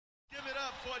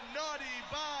up for Naughty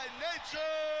by Nature!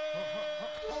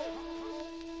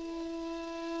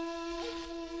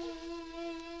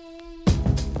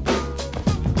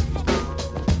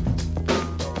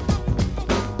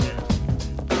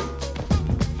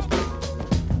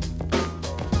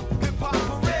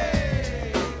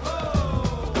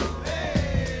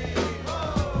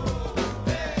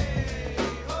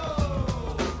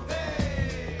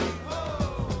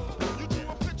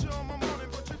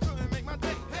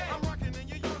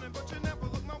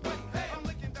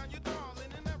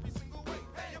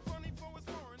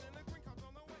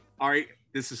 All right,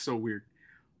 this is so weird,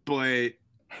 but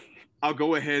I'll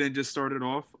go ahead and just start it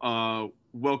off.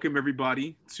 Welcome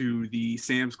everybody to the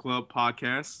Sam's Club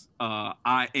podcast.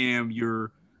 I am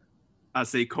your, I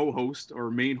say co-host or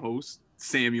main host,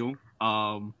 Samuel.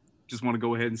 Just want to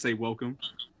go ahead and say welcome.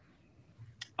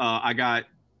 I got,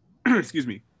 excuse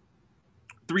me,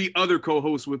 3 other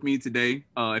co-hosts with me today.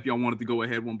 If y'all wanted to go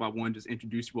ahead one by one, just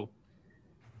introduce, well,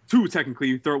 2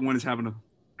 technically. Third one is having a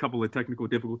couple of technical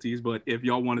difficulties, but if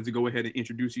y'all wanted to go ahead and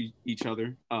introduce each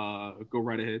other, go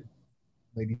right ahead.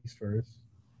 Ladies first.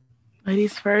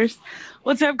 Ladies first.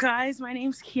 What's up, guys? My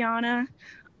name's Kiana.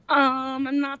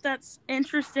 I'm not that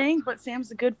interesting, but Sam's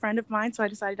a good friend of mine, so I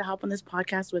decided to hop on this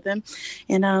podcast with him,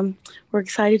 and we're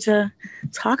excited to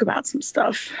talk about some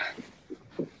stuff.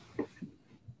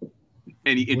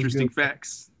 Any interesting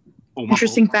facts? Oh,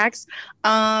 interesting facts.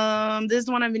 This is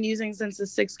the one I've been using since the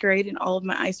 6th grade in all of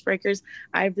my icebreakers.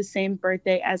 I have the same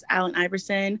birthday as Allen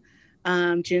Iverson,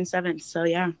 June 7th. So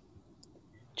yeah,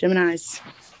 Geminis.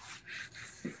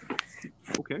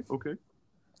 Okay.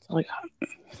 That's all I got.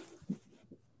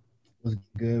 What's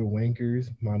good, wankers?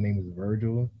 My name is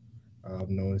Virgil. I've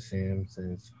known Sam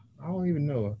since, I don't even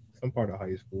know, some part of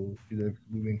high school. We've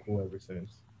been cool ever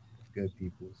since. Good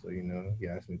people. So, he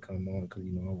asked me to come on because,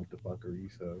 I'm with the fuckery.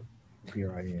 So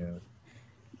here I am.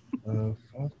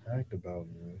 Fun fact about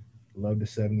me. Love the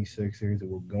 76ers.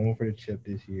 We're going for the chip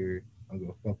this year. I'm going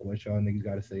to fuck what y'all niggas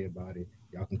got to say about it.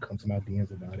 Y'all can come to my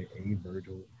DMs about it.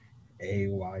 Virgil,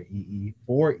 AYEE,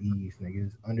 4 E's,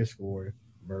 niggas, _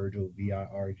 Virgil,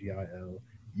 VIRGIL.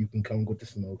 You can come with the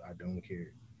smoke. I don't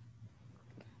care.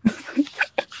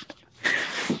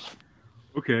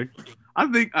 Okay. I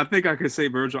think I could say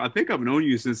Virgil. I think I've known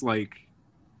you since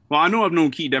I know I've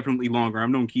known Key definitely longer. I've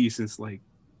known Key since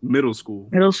middle school.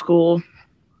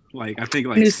 I think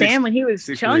I knew Sam when he was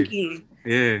chunky.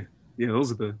 Grade. Yeah.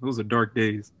 Those are dark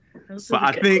days. But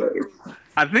I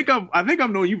think I've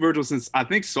known you, Virgil, since I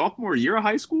think sophomore year of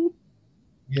high school.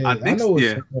 Yeah, I think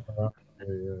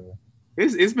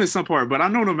It's been some part, but I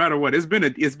know no matter what, it's been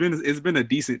a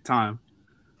decent time.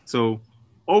 So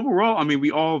overall, I mean,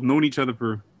 we all have known each other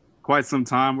for quite some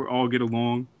time. We all get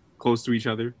along close to each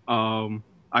other.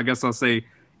 I guess I'll say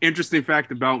interesting fact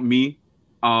about me.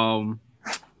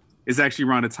 It's actually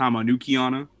around the time I knew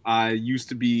Kiana. I used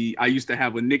to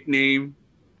have a nickname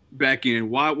back in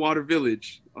Whitewater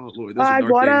Village. Oh Lord, those are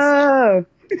dark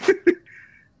days.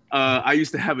 I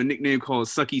used to have a nickname called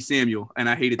Sucky Samuel, and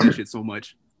I hated that shit so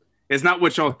much. It's not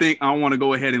what y'all think. I don't want to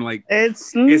go ahead and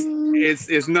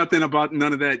it's nothing about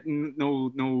none of that.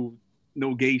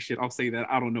 No gay shit. I'll say that.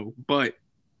 I don't know, but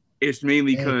it's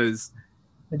mainly because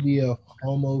it'd be a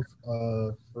homo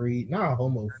free, not a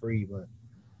homo free, but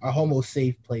a homo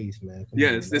safe place, man.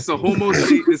 Yes, it's a homo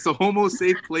safe. It's a homo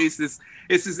safe place. This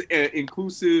is an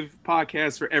inclusive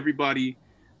podcast for everybody,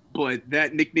 but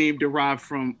that nickname derived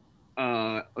from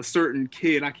a certain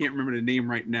kid. I can't remember the name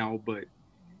right now, but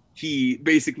he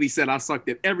basically said I sucked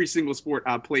at every single sport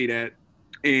I played at,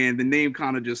 and the name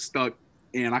kind of just stuck,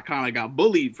 and I kind of got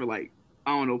bullied for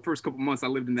first couple months I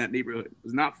lived in that neighborhood. It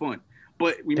was not fun,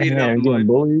 but we made it out of the mud.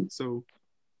 Bullied? So,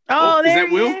 is that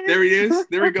Will? There he is.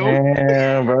 There we go.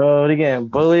 Damn, bro, they getting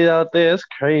bullied out there. It's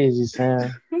crazy,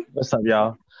 Sam. What's up,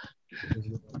 y'all?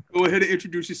 Go ahead and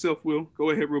introduce yourself, Will. Go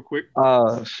ahead real quick.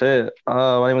 Shit.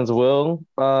 My name is Will.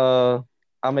 I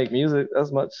make music.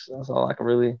 That's all I can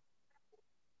really.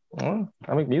 I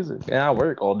make music and I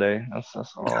work all day. That's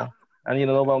all I need to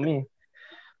know about me.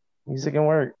 Music and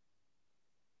work.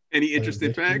 Any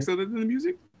interesting facts other than the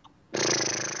music?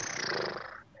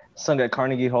 Sung at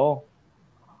Carnegie Hall.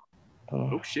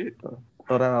 Oh shit!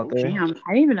 Throw that out there. Damn,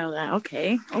 I didn't even know that.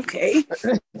 Okay.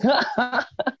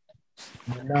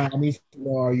 Nah, I need to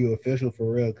know, are you official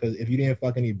for real? Because if you didn't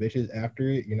fuck any bitches after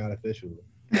it, you're not official.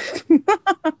 Say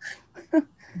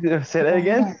that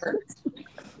again.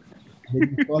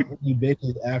 Did you fuck any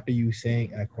bitches after you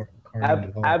sang at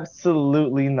Carnegie Hall?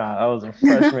 Absolutely not. I was a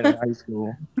freshman in high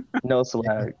school. No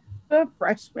swag. A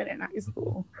freshman in high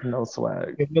school. No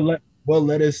swag. We'll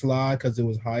let it slide because it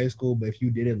was high school, but if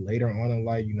you did it later on in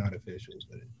life, you're not official.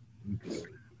 But you could.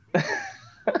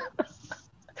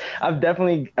 I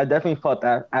definitely felt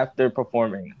that after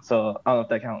performing. So I don't know if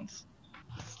that counts.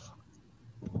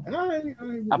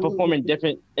 I perform in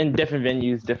different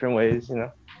venues, different ways, you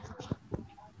know.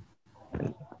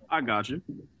 I got you.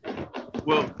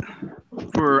 Well,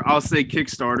 I'll say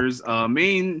Kickstarters.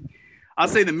 I'll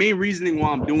say the main reasoning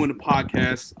why I'm doing the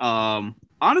podcast,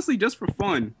 honestly, just for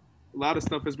fun. A lot of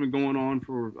stuff has been going on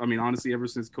honestly, ever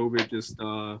since COVID just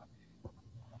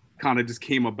kind of just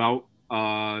came about.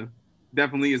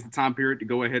 Definitely is the time period to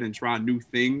go ahead and try new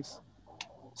things.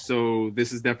 So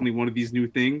this is definitely one of these new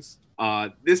things.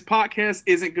 This podcast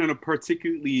isn't going to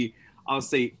particularly, I'll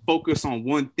say, focus on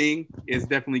one thing. It's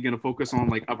definitely going to focus on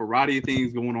like a variety of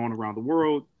things going on around the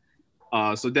world.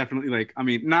 So definitely I'm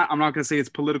not going to say it's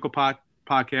political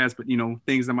podcast, but, you know,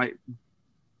 things that might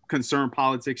concern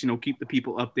politics, you know, keep the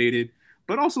people updated,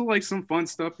 but also like some fun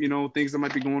stuff, you know, things that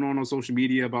might be going on social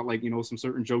media about like, you know, some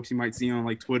certain jokes you might see on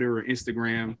like Twitter or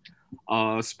Instagram,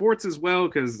 sports as well.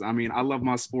 Cause I mean, I love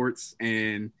my sports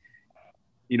and,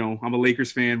 you know, I'm a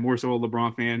Lakers fan, more so a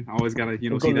LeBron fan. I always got to, you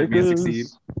know, see that man succeed.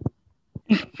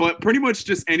 But pretty much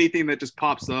just anything that just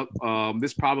pops up.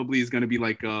 This probably is going to be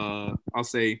like, I'll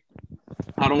say,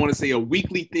 I don't want to say a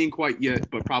weekly thing quite yet,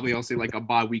 but probably I'll say like a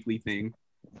bi-weekly thing.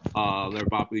 There'll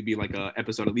probably be like a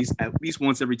episode at least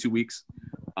once every 2 weeks,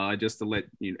 just to let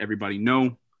everybody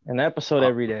know. An episode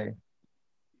every day.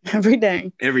 Every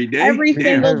day. Every day. Every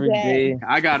single day.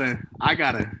 I gotta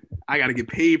get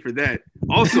paid for that.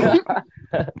 Also,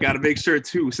 gotta make sure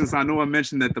too, since I know I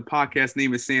mentioned that the podcast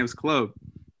name is Sam's Club.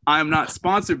 I am not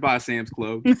sponsored by Sam's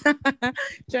Club.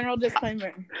 General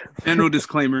disclaimer.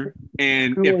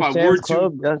 And if I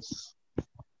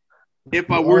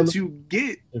were to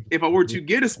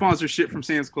get a sponsorship from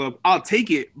Sam's Club, I'll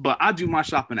take it, but I do my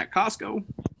shopping at Costco.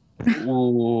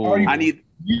 Ooh. I need.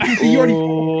 You were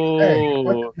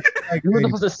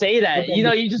supposed to say that. You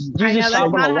know, you just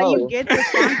shop on the low. You get the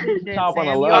sponsorship. Shop on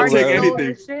the low. I'll take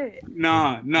anything.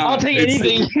 Nah. I'll take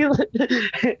anything.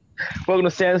 Welcome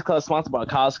to Sam's Club, sponsored by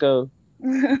Costco.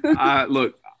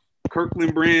 Look,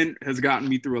 Kirkland brand has gotten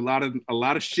me through a lot of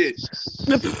shit.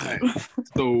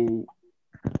 So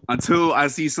until I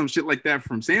see some shit like that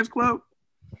from Sam's Club,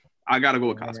 I gotta go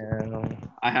with Costco. Yeah.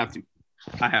 I have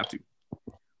to.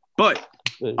 But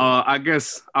I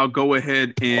guess I'll go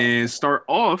ahead and start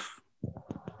off,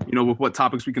 you know, with what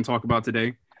topics we can talk about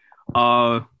today.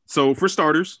 So for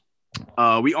starters,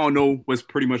 we all know what's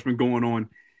pretty much been going on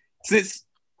since,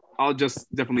 I'll just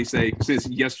definitely say, since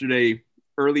yesterday,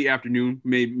 early afternoon,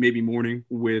 maybe morning,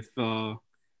 with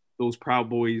those Proud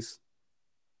Boys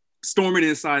storming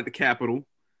inside the Capitol,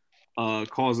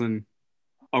 causing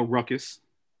a ruckus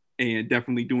and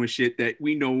definitely doing shit that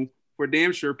we know for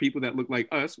damn sure people that look like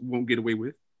us won't get away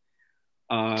with.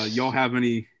 Y'all have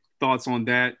any thoughts on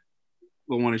that?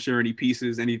 Don't want to share any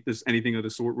pieces, anything of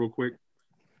the sort real quick?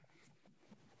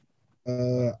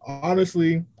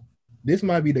 Honestly, this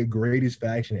might be the greatest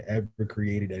faction ever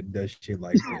created that does shit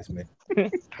like this, man.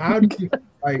 How do you,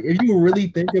 like, if you really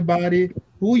think about it,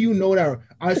 who you know that,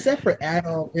 except for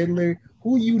Adolf Hitler,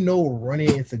 who you know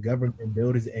running into government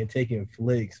buildings and taking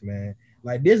flicks, man?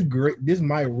 Like this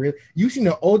might really. You seen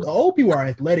the old people are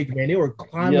athletic, man. They were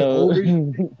climbing over.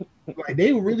 Like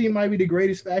they really might be the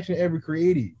greatest faction ever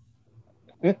created.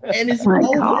 And it's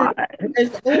over.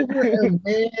 It's over a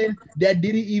man that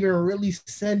didn't even really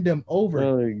send them over.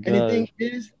 Oh, and the thing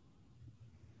is,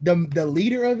 the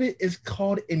leader of it is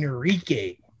called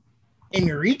Enrique.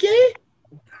 Enrique?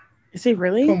 Is he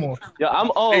really? Come on. Yeah, I'm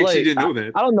all Hey, like, she didn't know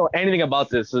that. I don't know anything about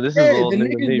this, so this is Yeah, all the new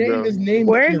to me, bro. nigga's name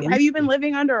Where is Enrique. have you been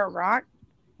living under a rock?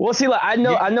 Well, see, like I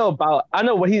know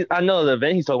the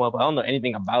event he's talking about, but I don't know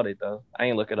anything about it though. I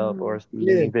ain't look it up or see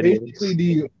any videos.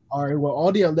 Basically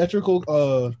all the electrical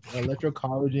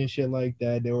college and shit like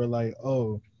that, they were like,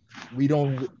 oh, we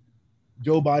don't.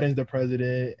 Joe Biden's the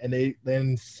president, and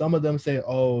then some of them say,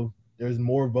 oh, there's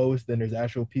more votes than there's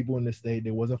actual people in the state. They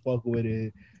wasn't fucking with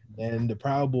it, and the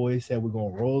Proud Boys said we're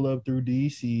gonna roll up through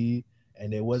DC.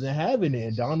 And they wasn't having it.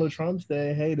 And Donald Trump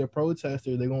said, hey, the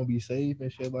protesters, they're going to be safe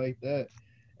and shit like that.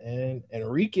 And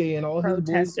Enrique and all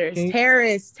Protesters, his boys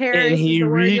terrorists, is the word you're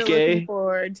Enrique. looking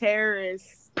for.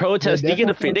 Terrorists. Protest. They get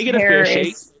a fair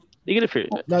shake. They get a fair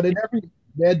shake. No, they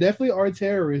definitely are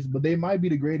terrorists, but they might be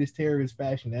the greatest terrorist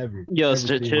faction ever. Yo,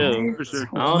 ever chill. seen. For sure.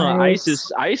 I don't know.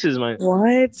 ISIS might.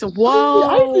 What?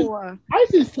 Whoa.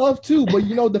 ISIS is tough too, but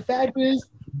you know the fact is,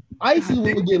 ISIS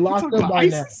will get locked up by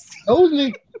now. Those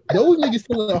niggas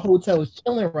still in a hotel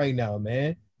chilling right now,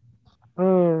 man.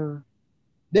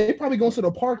 They probably going to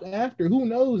the park after. Who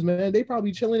knows, man? They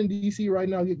probably chilling in DC right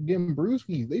now, getting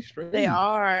brewskis. They straight. They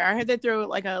are. I heard they threw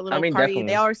like a little party. definitely.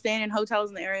 They all were staying in hotels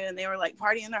in the area, and they were like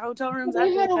partying in their hotel rooms.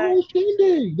 They had a whole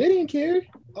shindig. They didn't care.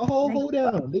 A whole hold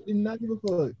down. They did not give a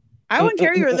fuck. I wouldn't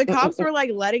care either. The cops were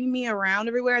like letting me around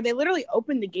everywhere. They literally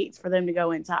opened the gates for them to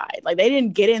go inside. Like they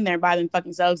didn't get in there by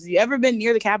themselves. If you ever been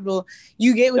near the Capitol,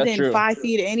 you get within 5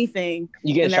 feet of anything,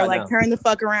 you get and they're like, down. turn the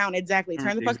fuck around. Exactly.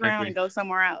 Turn the fuck around and go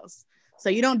somewhere else. So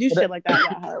you don't do shit like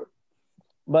that.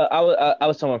 But I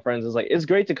was telling my friends, it's like it's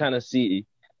great to kind of see,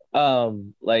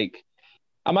 like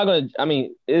I'm not gonna. I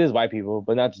mean, it is white people,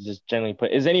 but not to just generally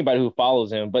put. Is anybody who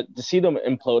follows him, but to see them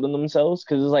implode on themselves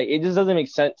because it's like it just doesn't make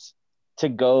sense to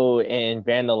go and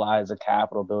vandalize a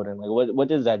Capitol building. Like, what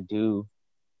does that do?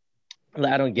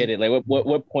 Like, I don't get it. Like,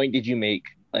 what point did you make?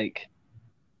 Like,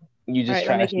 you just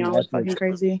trashed making all fucking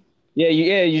crazy. Yeah,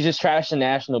 you just trashed the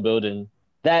national building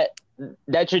that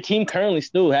your team currently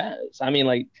still has. I mean,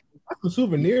 like, some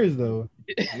souvenirs though.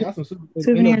 You got some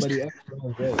souvenirs.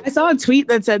 I saw a tweet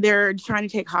that said they're trying to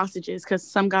take hostages because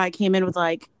some guy came in with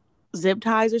like zip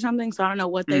ties or something. So I don't know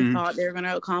what they thought they were going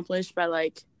to accomplish by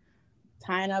like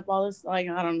tying up all this. Like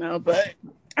I don't know, but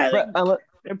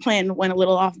their plan went a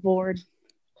little off board.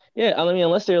 Yeah, I mean,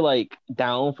 unless they're like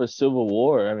down for civil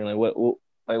war. I mean,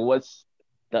 what's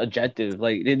the objective?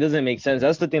 Like, it doesn't make sense.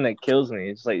 That's the thing that kills me.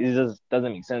 It's like it just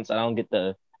doesn't make sense. I don't get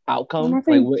the outcome. Like,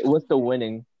 what's the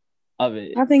winning of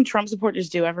it? I think Trump supporters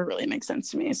do ever really make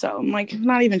sense to me. So I'm like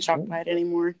not even shocked by it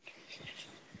anymore.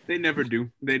 They never do.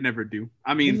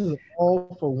 I mean, this is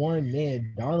all for one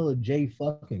man, Donald J.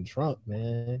 fucking Trump,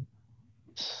 man.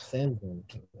 Send him,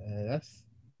 man. That's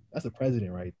a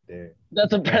president right there.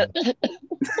 That's a president.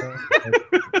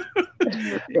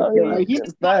 He's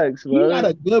not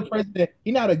a good president.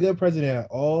 He's not a good president at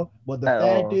all. But the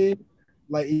fact is,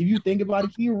 like, if you think about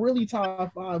it, he really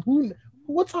top 5.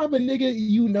 What type of nigga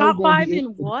you know? Top 5 in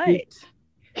what?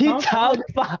 He top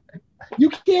 5. You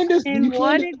can't just. And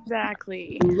what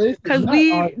exactly? Because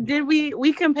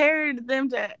we compared them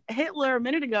to Hitler a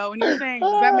minute ago, and you're saying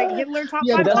does that make Hitler top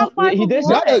 5? Top 5? He did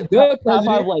not a good president. Top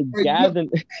 5 like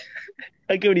Gavin.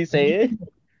 I get what he's saying.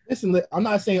 Listen, I'm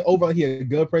not saying over here a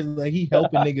good president. Like he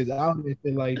helping niggas out and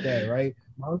shit like that, right?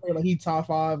 I'm saying like he top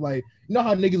 5. Like you know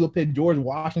how niggas will pick George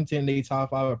Washington, they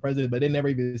top 5 of president, but they never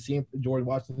even seen George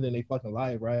Washington in their fucking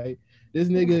life, right? This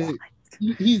nigga,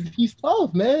 he's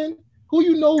tough, man. Who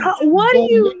you know? What do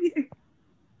you?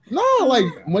 No, like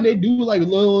when they do like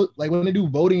when they do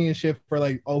voting and shit for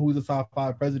like who's the top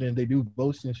 5 president, they do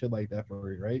votes and shit like that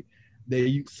for it, right?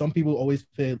 Some people always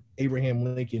pick Abraham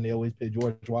Lincoln, they always pick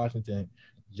George Washington,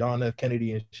 John F.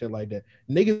 Kennedy and shit like that.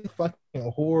 Niggas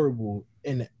fucking horrible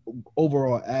in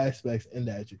overall aspects in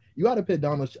that. You got to put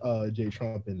Donald J.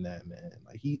 Trump in that, man.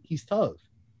 Like he's tough.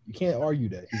 You can't argue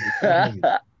that. He's a tough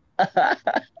nigga.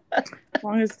 As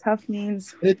long as tough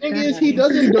means. The thing is, he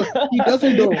doesn't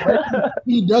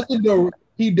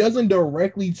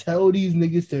directly tell these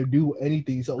niggas to do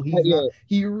anything. So he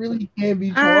really can't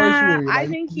be charged for it. Like, I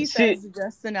think he says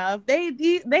just enough. They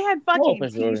had fucking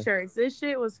t-shirts. This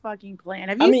shit was fucking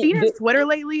planned. Have you seen his Twitter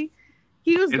lately?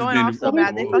 He was going off so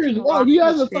bad. They fucking he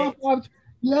has a top 5.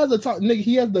 He has a top nigga.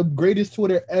 He has the greatest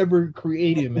Twitter ever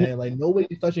created, man. Like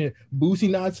nobody's touching it. Boosie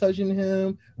not touching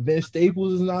him. Vince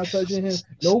Staples is not touching him.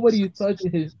 Nobody is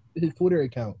touching his Twitter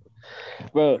account.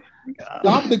 Bro,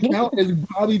 stop the count is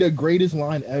probably the greatest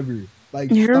line ever. Like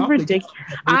you're ridiculous.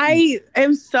 I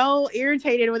am so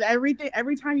irritated with everything.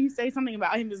 Every time you say something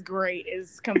about him is great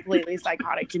is completely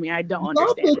psychotic to me. I don't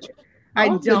understand it. I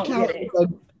don't get it.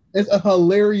 It's a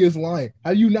hilarious line.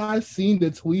 Have you not seen the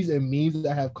tweets and memes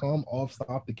that have come off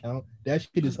Stop the Count? That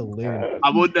shit is hilarious. I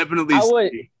would definitely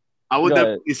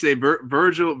say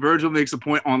Virgil makes a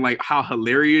point on like how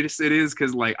hilarious it is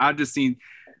because like I just seen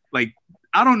like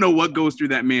I don't know what goes through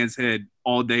that man's head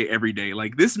all day, every day.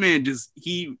 Like this man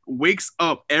he wakes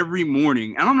up every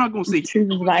morning. And I'm not gonna say he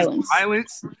chooses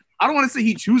violence. I don't want to say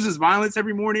he chooses violence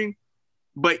every morning,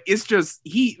 but it's just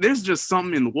there's just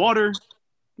something in the water.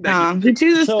 He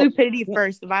chooses stupidity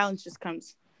first. The violence just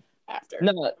comes after.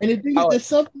 No, and the thing is, there's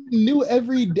something new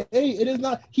every day. It is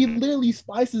not. He literally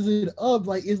spices it up.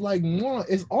 Like it's like,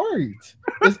 it's art.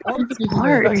 It's art. It's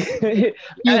art.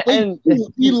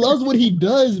 He loves what he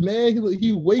does, man.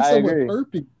 He wakes up with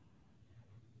purpose.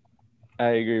 I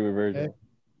agree with Virgil.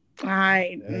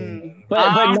 I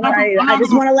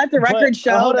just want to let the record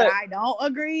show that I don't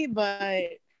agree,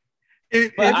 but.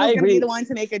 I agree. Be the one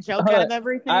to make a joke out of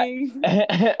everything.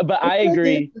 But I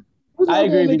agree. I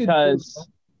agree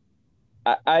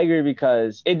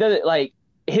because it doesn't like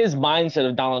his mindset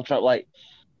of Donald Trump. Like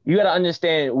you got to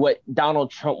understand what Donald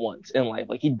Trump wants in life.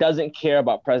 Like, he doesn't care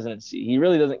about presidency. He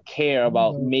really doesn't care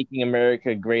about making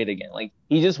America great again. Like,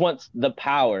 he just wants the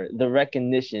power, the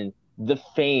recognition, the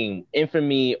fame,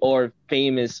 infamy, or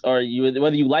famous, or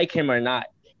whether you like him or not.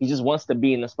 He just wants to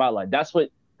be in the spotlight. That's why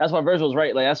Virgil's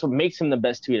right. Like, that's what makes him the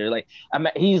best tweeter. Like,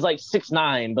 he's like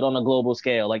 6'9", but on a global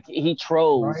scale. Like, he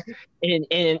trolls,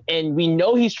 right? and we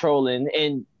know he's trolling,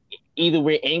 and either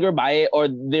we're angered by it or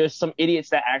there's some idiots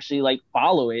that actually like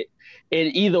follow it.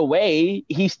 And either way,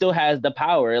 he still has the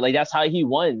power. Like, that's how he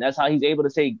won. That's how he's able to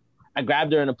say, I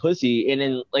grabbed her in a pussy, and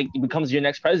then like he becomes your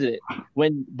next president.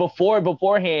 When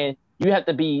beforehand, you have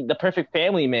to be the perfect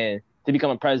family man to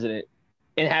become a president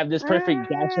and have this perfect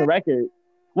gangster record.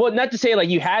 Well, not to say like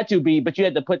you had to be, but you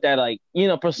had to put that like,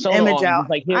 persona image on. out.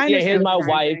 Like, here's my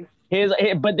wife.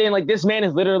 But then like this man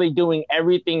is literally doing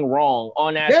everything wrong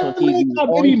on national TV. He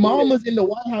got baby mamas in the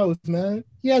White House, man.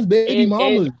 He has baby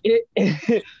mamas.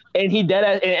 And he dead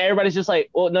ass, and everybody's just like,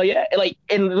 well, no, yeah, like,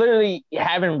 and literally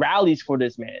having rallies for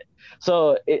this man.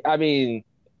 So I mean,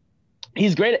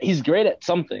 he's great. He's great at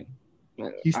something.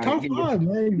 He's top 5,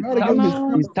 man. You gotta give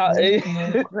him he's top.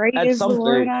 Great is the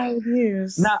word I would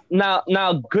use.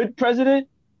 Now, good president.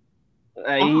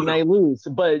 He might lose,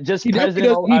 but just he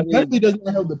president. Definitely doesn't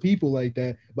help the people like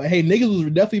that. But hey, niggas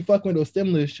was definitely fucking with those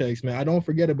stimulus checks, man. I don't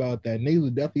forget about that. Niggas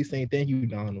was definitely saying thank you,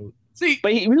 Donald. See,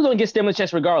 but he was gonna get stimulus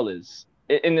checks regardless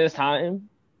in this time.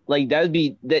 Like,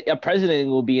 a president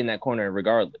will be in that corner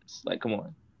regardless. Like, come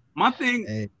on. My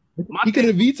thing, he could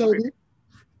have vetoed it.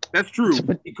 That's true.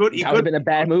 He could. That would have been a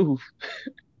bad move.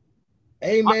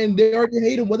 Hey man, they already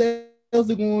hate him. What else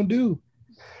they gonna do?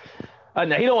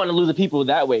 No, he don't want to lose the people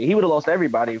that way. He would have lost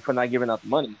everybody for not giving out the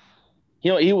money.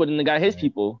 He wouldn't have got his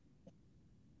people.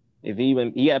 If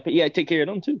he had to take care of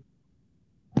them too.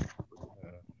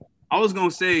 I was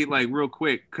gonna say, like, real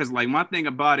quick, because like my thing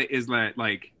about it is that,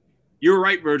 like, you're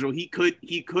right, Virgil. He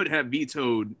could have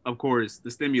vetoed, of course,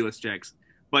 the stimulus checks.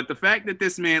 But the fact that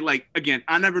this man, like, again,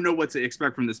 I never know what to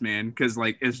expect from this man, because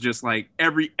like it's just like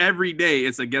every day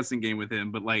it's a guessing game with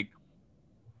him. But like,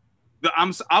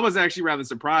 I was actually rather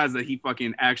surprised that he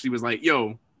fucking actually was like,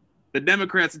 yo, the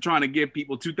Democrats are trying to give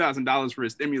people $2,000 for a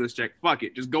stimulus check. Fuck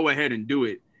it, just go ahead and do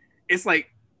it. It's like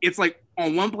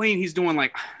on one plane he's doing,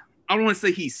 like, I don't want to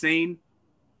say he's sane,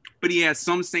 but he has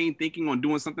some sane thinking on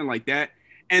doing something like that.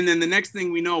 And then the next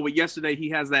thing we know, but yesterday he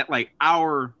has that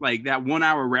that 1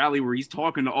 hour rally where he's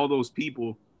talking to all those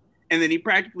people. And then he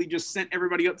practically just sent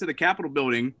everybody up to the Capitol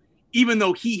building, even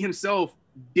though he himself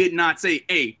did not say,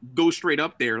 hey, go straight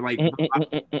up there. Like,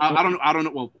 I don't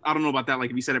know. Well, I don't know about that.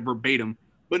 Like, if he said it verbatim,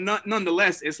 but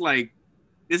nonetheless, it's like,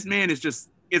 this man is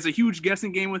it's a huge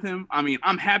guessing game with him. I mean,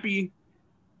 I'm happy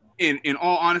in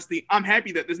all honesty, I'm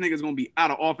happy that this nigga's going to be out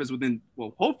of office within,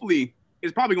 well, hopefully,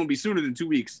 it's probably going to be sooner than 2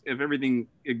 weeks if everything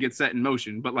gets set in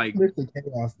motion. But like, I miss the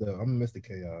chaos, though. I'm gonna miss the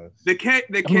chaos. The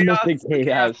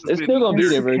chaos. It's still gonna be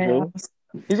there, Virgil.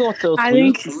 He's gonna still. I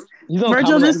think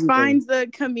Virgil just finds the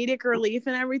comedic relief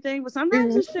and everything, but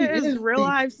sometimes this shit is real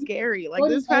life scary. Like,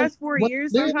 this past 4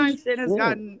 years, sometimes shit has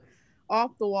gotten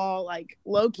off the wall, like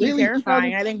low key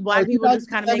terrifying. I think black people just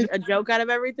kind of make a joke out of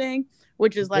everything,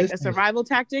 which is like a survival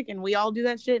tactic, and we all do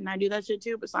that shit, and I do that shit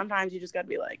too. But sometimes you just gotta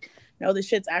be like, no, this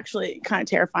shit's actually kind of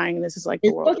terrifying, and this is like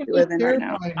the world we live in right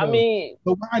now. I mean,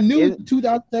 but when I knew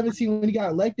 2017 when he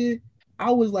got elected,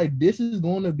 I was like, this is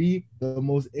going to be the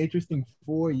most interesting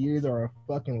 4 years of our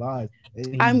fucking lives, and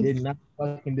he did not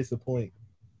fucking disappoint.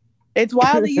 It's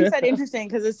wild that you said interesting,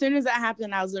 because as soon as that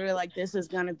happened, I was literally like, this is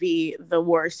going to be the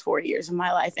worst 4 years of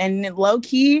my life. And low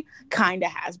key kind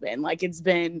of has been. Like, it's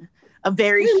been a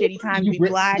very shitty time to be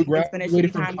black. It's been a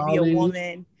shitty time to be a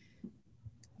woman.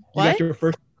 What?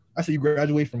 I said you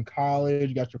graduated from college,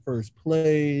 you got your first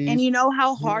place. And you know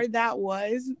how hard that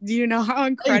was? Do you know how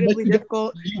incredibly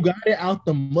difficult? You got it out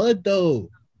the mud, though.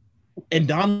 And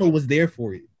Donald was there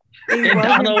for it.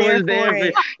 Donald was there for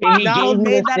it. And he gave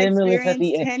me the stimulus at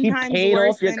the end. He paid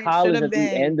off your college at the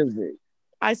end of it.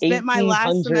 I spent my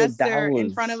last semester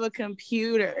in front of a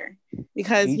computer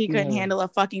because he couldn't handle a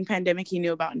fucking pandemic he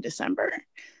knew about in December.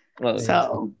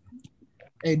 So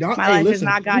my life has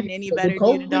not gotten any better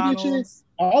due to Donald's.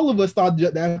 All of us thought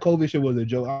that COVID shit was a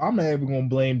joke. I'm not ever gonna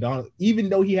blame Donald, even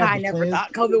though he had. I never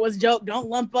thought COVID was a joke. Don't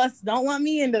lump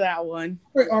me into that one.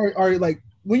 All right, like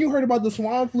when you heard about the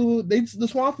swine flu, the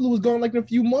swine flu was going like in a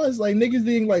few months. Like niggas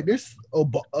didn't like there's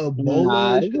Ebola.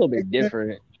 Nah, it's a little bit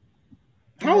different.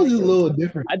 How is it a little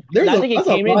different? I think it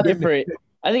came in different.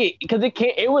 I think because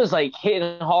it was like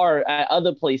hitting hard at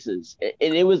other places.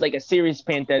 It was like a serious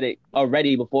pandemic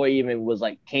already before it even was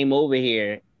like came over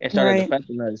here. and started Right.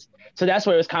 affecting us. So that's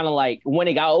where it was kind of like when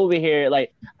it got over here,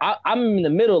 like I'm in the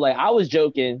middle, like I was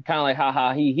joking, kind of like ha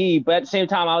ha he, but at the same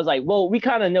time I was like, well, we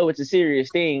kind of know it's a serious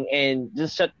thing, and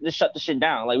just shut the shit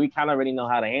down. Like we kind of already know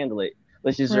how to handle it.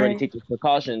 Let's just already Right. take the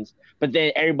precautions. But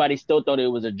then everybody still thought it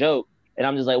was a joke, and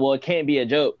I'm just like, well, it can't be a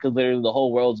joke because literally the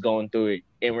whole world's going through it,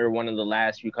 and we're one of the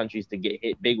last few countries to get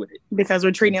hit big with it. Because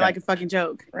we're treating it like a fucking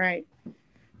joke. Right.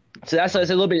 So that's a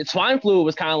little bit. Swine flu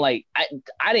was kind of like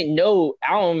I didn't know.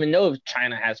 I don't even know if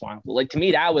China has swine flu. Like to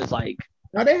me, that was like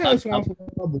Now they have swine flu,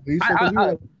 I believe, so 'cause we were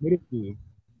like middle school.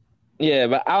 yeah,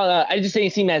 but I just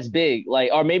didn't seem as big.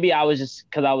 Like, or maybe I was just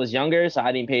because I was younger, so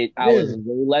I didn't pay. I was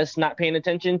way less not paying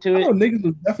attention to I it. know niggas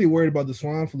was definitely worried about the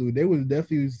swine flu. They was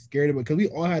definitely scared about because we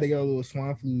all had to get a little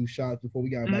swine flu shots before we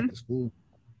got back to school.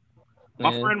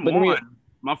 My Yeah. friend But then Juan.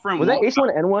 My friend was that Juan.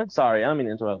 H1N1? Sorry, I don't mean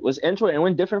to interrupt. Was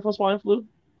H1N1 different from swine flu?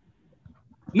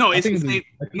 No, I it's the think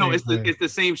same. No, it's the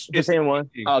same. It's the same one.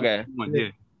 thing. Okay. Yeah.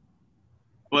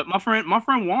 But my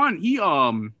friend Juan, he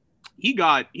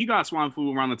got swine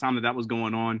flu around the time that was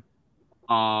going on.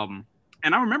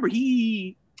 And I remember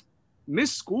he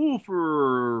missed school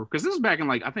because this was back in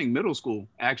like I think middle school.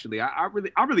 Actually, I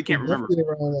really can't remember.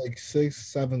 Around like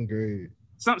 6th, 7th grade.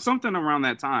 Something around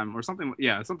that time or something.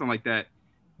 Yeah, something like that.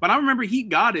 But I remember he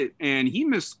got it and he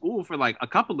missed school for like a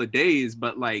couple of days.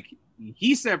 But like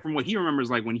he said, from what he remembers,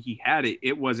 like when he had it,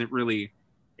 it wasn't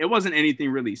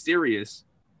anything really serious.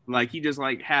 Like he just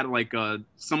like had like a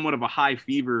somewhat of a high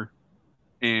fever,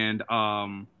 and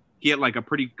he had like a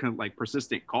pretty like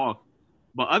persistent cough.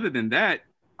 But other than that,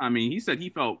 I mean, he said he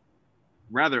felt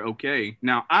rather okay.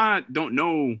 Now I don't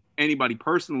know anybody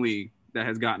personally that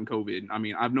has gotten COVID. I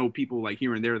mean, I've known people like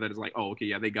here and there that is like, oh, okay,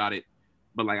 yeah, they got it.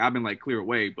 But like I've been like clear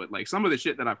away. But like some of the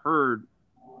shit that I've heard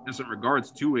just in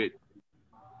regards to it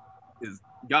is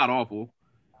god awful.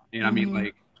 And I mean,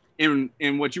 like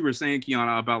in what you were saying,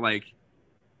 Kiana, about like,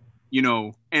 you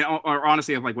know, and or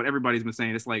honestly, of like what everybody's been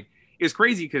saying, it's like it's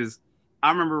crazy because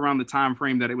I remember around the time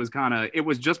frame that it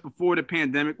was just before the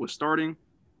pandemic was starting,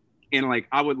 and like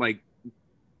I was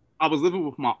living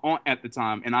with my aunt at the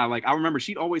time, and I remember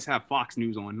she'd always have Fox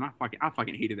News on, and I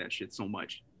fucking hated that shit so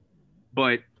much.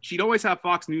 But she'd always have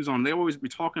Fox News on. They always be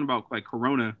talking about like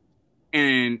Corona,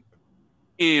 and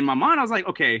in my mind I was like,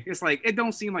 okay, it's like it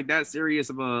don't seem like that serious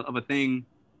of a thing.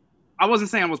 I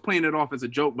wasn't saying I was playing it off as a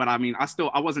joke, but I mean, I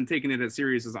wasn't taking it as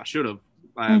serious as I should have.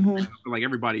 Like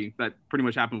everybody, that pretty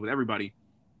much happened with everybody.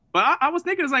 But I was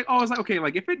thinking, it's like, okay,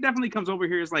 like if it definitely comes over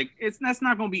here, it's like that's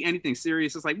not gonna be anything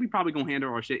serious. It's like we probably gonna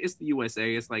handle our shit. It's the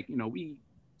USA. It's like, you know, we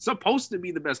supposed to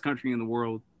be the best country in the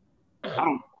world.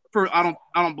 I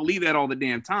don't believe that all the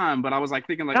damn time, but I was like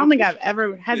thinking like I don't think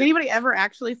has anybody ever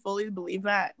actually fully believed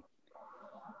that?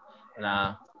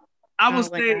 Nah. I would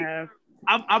say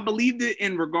I believed it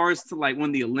in regards to like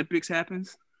when the Olympics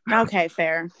happens. Okay,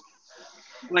 fair.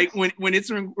 Like when it's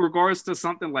in regards to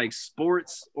something like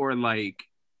sports or like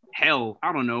hell,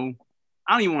 I don't know.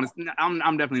 I don't even want to.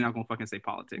 I'm definitely not gonna fucking say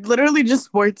politics. Literally just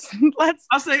sports.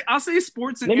 I'll say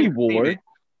sports and maybe war.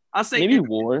 I'll say maybe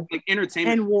war. Like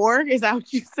entertainment. And war, is that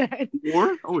what you said?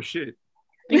 War? Oh shit.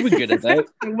 I think we're good at that.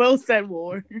 Will said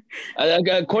war.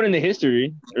 According to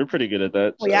history, we're pretty good at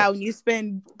that. Well, yeah, when you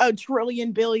spend $1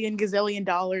 trillion, billion, gazillion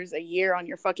dollars a year on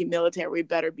your fucking military, we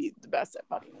better be the best at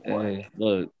fucking war. Hey,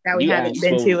 look, that we haven't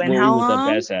been to in how long?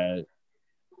 The best at.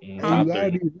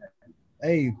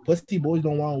 Hey, pussy boys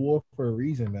don't want war for a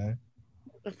reason, man.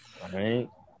 All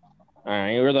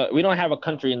right. We don't have a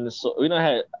country in the soil. We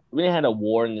didn't have a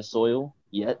war in the soil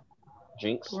yet.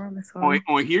 Jinx. On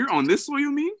here on this soil,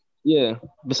 you mean? Yeah.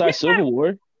 Besides Civil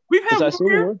War. We've had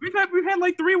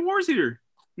like 3 wars here.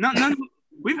 None.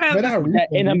 We've had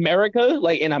in America,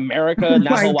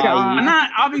 not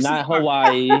Hawaii. Not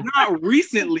Hawaii. Not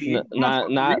recently. Not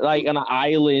like on an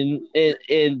island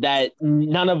in that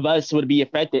none of us would be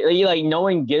affected. Like no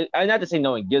one gives. Not to say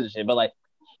no one gives a shit, but like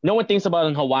no one thinks about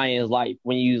in Hawaiian's life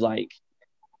when you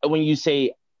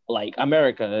say like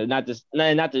America, not to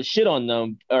shit on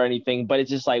them or anything, but it's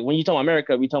just like when you talk about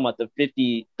America, we talk about the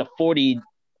 48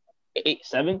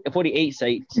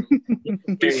 states.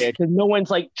 Because no one's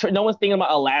thinking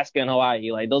about Alaska and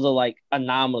Hawaii. Like those are like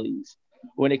anomalies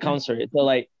when it comes to it. So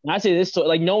like I say this, so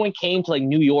like no one came to like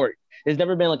New York. There's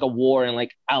never been like a war in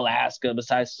like Alaska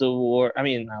besides Civil War. I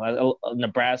mean,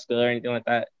 Nebraska or anything like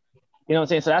that. You know what I'm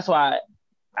saying? So that's why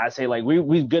I say like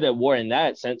we're good at war in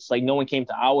that sense. Like no one came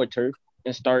to our turf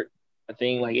and start a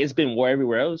thing. Like it's been war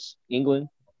everywhere else, England.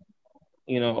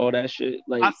 You know, all that shit.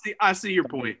 Like I see your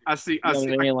point. I see.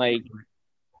 Like,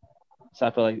 so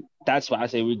I feel like that's why I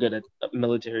say we're good at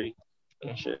military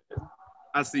and shit.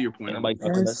 I see your point. Ain't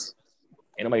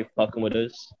nobody fucking with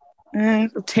us.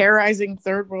 Terrorizing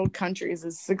third world countries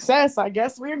is success. I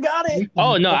guess we got it.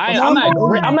 Oh no, I'm Number not.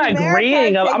 one, I'm not America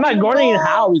agreeing. I'm not taking the agreeing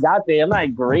how ball. we got there. I'm not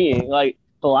agreeing. Like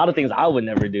a lot of things I would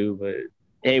never do, but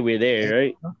hey, we're there,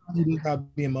 right? You just gotta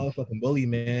be a motherfucking bully,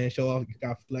 man. Show off, you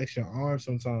gotta flex your arms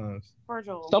sometimes.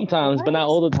 Virgil, Sometimes, but not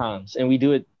all the times, and we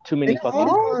do it too many And fucking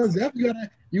all times. the times, definitely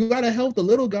you gotta help the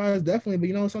little guys, definitely. But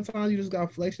you know, sometimes you just gotta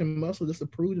flex your muscle just to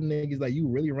prove to niggas like you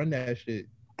really run that shit.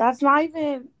 That's not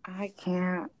even. I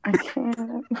can't. I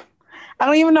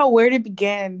don't even know where to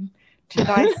begin to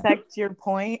dissect your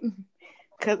point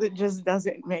because it just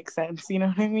doesn't make sense. You know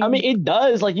what I mean? I mean, it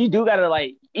does. Like you do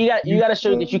gotta you gotta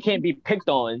show that you can't be picked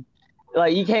on.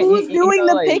 Like you can't. Who's doing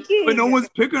the picking? But no one's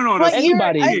picking on But us.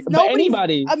 Anybody, it's but nobody's-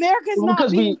 anybody. America's not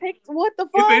Because being we- picked. What the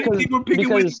If fuck? anything, we're picking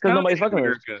with because nobody's fucking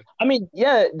with us. America. I mean,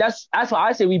 yeah, that's why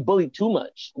I say we bully too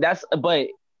much. But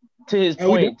to his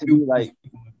And we point, to do- be like,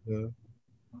 Yeah.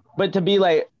 but to be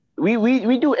like,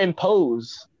 we do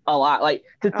impose a lot. Like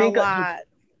to A think lot.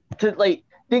 to like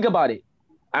think about it.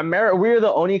 America, we're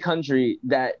the only country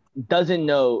that doesn't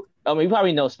know. I mean, we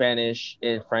probably know Spanish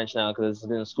and French now because it's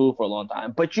been in school for a long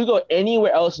time. But you go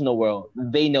anywhere else in the world,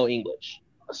 they know English,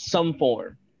 some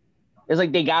form. It's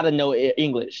like they gotta know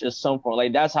English in some form.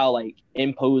 Like that's how like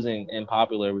imposing and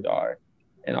popular we are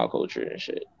in our culture and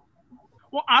shit.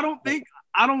 Well, I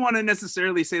don't want to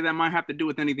necessarily say that might have to do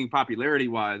with anything popularity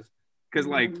wise, because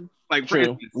like for True,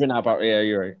 instance, we're not. Yeah,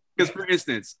 you're right. because for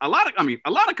instance, a lot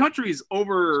of countries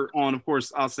over on, of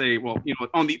course, I'll say, well, you know,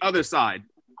 on the other side,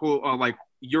 cool, like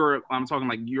Europe. I'm talking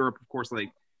like Europe, of course,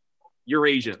 like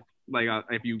Eurasia. Like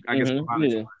if you, I guess,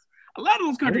 Yeah. a lot of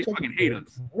those countries fucking hate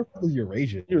us. Where the fuck is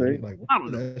Eurasia? You're right. Like, I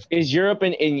don't know. It's Europe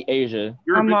and in Asia.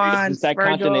 Europe Come and Asia. on, It's that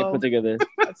continent Virgil. put together.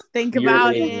 Let's think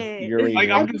about Eurasia. it. Eurasia. Like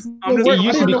I'm just It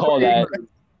used to be called that.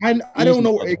 I don't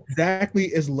know where exactly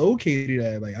it's located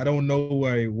at. Like I don't know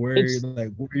where It's-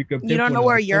 you could. You don't know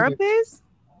where Europe is?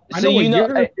 I So know where you know-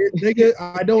 Europe is, nigga.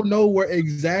 I don't know where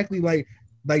exactly like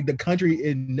the country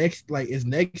is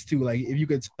next to. Like if you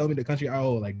could tell me the country,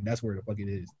 oh, like that's where the fuck it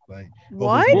is. Like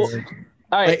What? over there.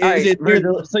 All right, Like, all is right. it-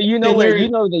 Virgil, so you know is where there- you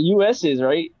know the U.S. is,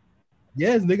 right?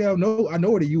 Yes, nigga. I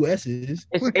know where the U.S. is.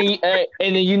 And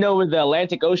then you know where the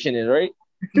Atlantic Ocean is, right?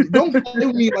 Don't play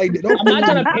with me like that. Don't I'm not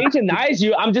play trying with to me. patronize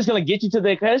you. I'm just gonna get you to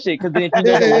the question because then if you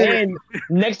know the land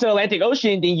next to the Atlantic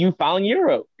Ocean, then you found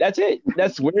Europe. That's it.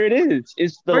 That's where it is.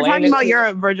 It's the We're land talking next about to-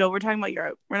 Europe, Virgil. We're talking about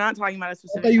Europe. We're not talking about a I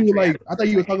specific thought you were country. I thought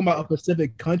you were talking about a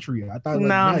Pacific country. I thought like,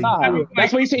 No. Nah,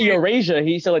 that's why he said Eurasia.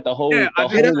 He said like the whole Yeah, I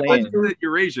the just whole land. said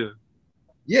Eurasia.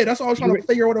 Yeah, that's all I was trying to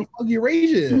figure out what the fuck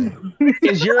Eurasia is.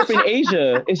 It's Europe and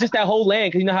Asia. It's just that whole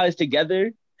land because you know how it's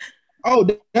together.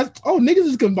 Niggas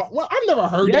is combined. Well, I've never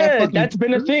heard that. Yeah, fucking that's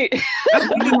been a thing.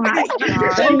 Oh my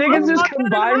God. Some niggas just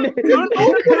combined. You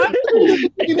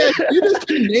just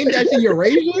name that shit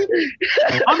Eurasia?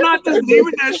 I'm not just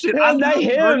naming that shit. I'm not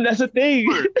him. That's the thing.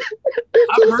 I've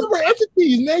Two heard separate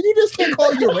entities, man. You just can't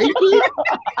call it Eurasia.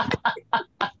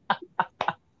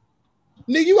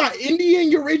 Nigga, you got India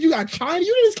and Eurasia, you got China.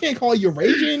 You just can't call it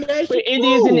Eurasia in that But shit.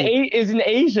 India's No. is in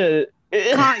Asia.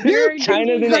 You're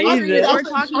China's in countries. Asia. We're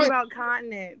talking about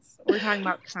continents. We're talking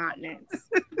about continents.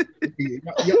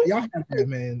 Y'all have that,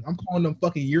 man. I'm calling them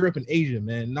fucking Europe and Asia,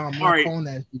 man. No, I'm not All right. calling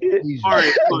that shit Asia. All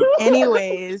right. Look,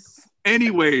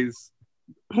 Anyways,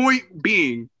 point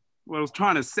being, what I was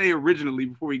trying to say originally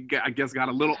before we got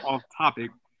a little off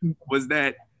topic was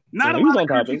that not Yeah, a he's lot on of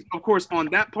countries, of course, on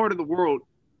that part of the world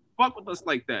fuck with us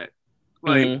like that.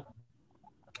 Like Mhm.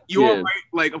 you are Yeah. right.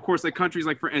 Like of course, like countries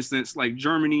like for instance, like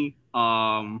Germany.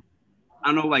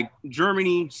 I know like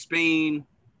Germany, Spain,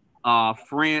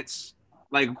 France.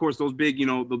 Like of course, those big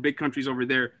the big countries over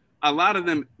there. A lot of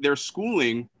them, their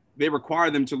schooling, they require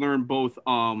them to learn both.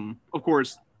 Of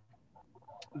course,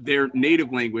 their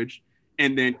native language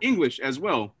and then English as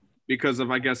well. Because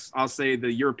of, I guess, I'll say the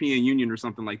European Union or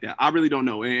something like that. I really don't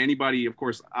know. And anybody, of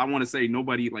course, I want to say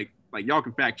nobody like y'all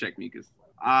can fact check me because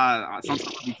I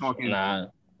sometimes I be talking. Nah,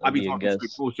 I be a talking guess.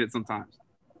 straight bullshit sometimes.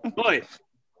 But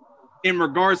in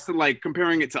regards to like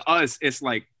comparing it to us, it's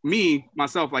like me,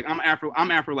 myself, like I'm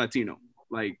Afro Latino.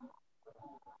 Like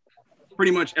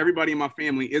pretty much everybody in my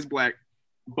family is black,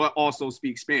 but also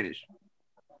speaks Spanish.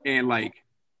 And like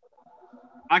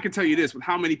I can tell you this with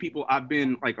how many people I've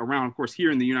been like around, of course,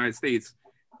 here in the United States,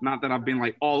 not that I've been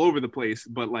like all over the place,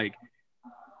 but like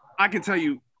I can tell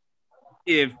you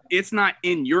if it's not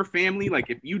in your family, like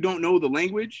if you don't know the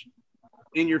language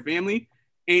in your family,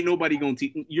 ain't nobody gonna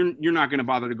teach. You're not gonna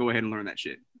bother to go ahead and learn that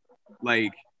shit.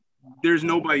 Like there's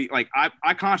nobody. Like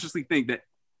I consciously think that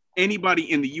anybody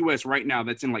in the U.S. right now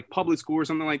that's in like public school or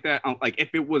something like that, like if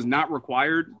it was not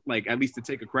required, like at least to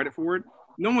take a credit for it,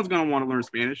 No one's gonna want to learn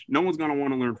Spanish. No one's gonna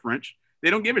want to learn French. They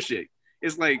don't give a shit.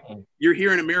 It's like you're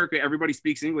here in America, everybody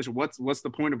speaks English. What's the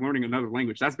point of learning another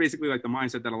language? That's basically like the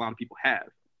mindset that a lot of people have.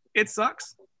 It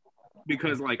sucks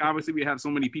because like obviously we have so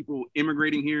many people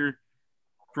immigrating here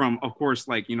from, of course,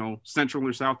 like, you know, Central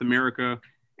or South America.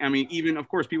 I mean, even of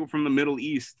course people from the Middle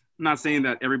East. I'm not saying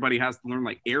that everybody has to learn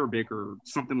like Arabic or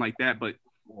something like that, but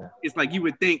it's like you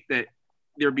would think that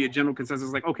there'd be a general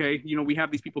consensus like, okay, you know, we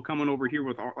have these people coming over here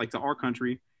with our, like to our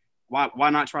country. Why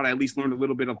not try to at least learn a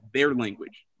little bit of their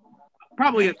language?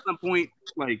 Probably at some point,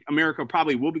 like America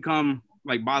probably will become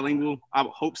like bilingual. I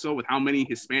would hope so with how many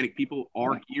Hispanic people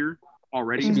are here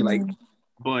already. Be like,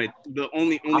 But the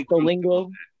only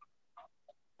Octolingo.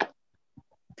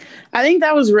 I think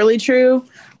that was really true.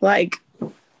 Like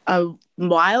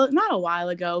not a while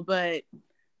ago, but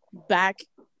back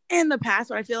in the past,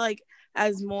 where I feel like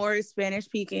as more Spanish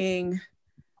speaking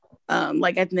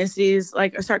like ethnicities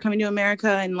like start coming to America,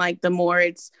 and like the more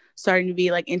it's starting to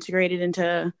be like integrated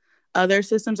into other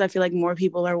systems, I feel like more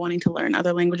people are wanting to learn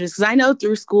other languages. Because I know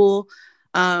through school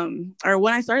or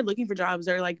when I started looking for jobs,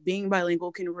 they're like being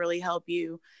bilingual can really help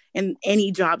you in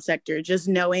any job sector, just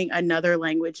knowing another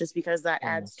language, just because that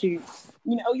adds to, you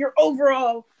know, your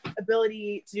overall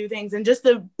ability to do things. And just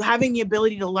having the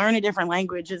ability to learn a different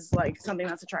language is like something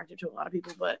that's attractive to a lot of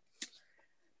people. But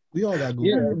we all got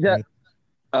Google.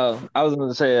 I was going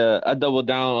to say I doubled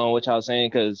down on what y'all was saying,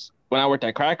 because when I worked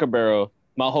at Cracker Barrel,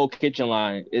 my whole kitchen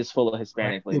line is full of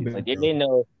Hispanic ladies. Like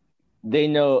they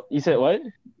know. You said what?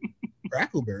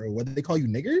 Cracker Barrel. What did they call you,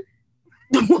 nigger?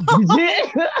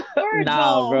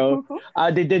 Nah, bro.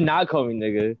 They did not call me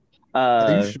nigga.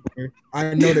 Are you sure?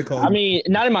 I know they called. I mean,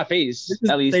 not in my face.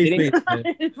 At least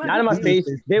not in my face.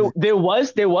 There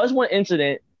was one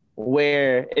incident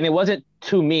where, and it wasn't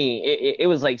to me. It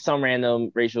was like some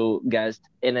random racial guest,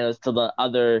 and it was to the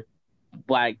other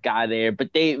black guy there, but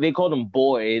they called him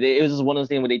boy. It was just one of those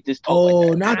things where they just talk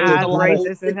like that. Not that's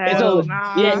racist as hell.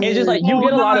 Yeah, it's just like you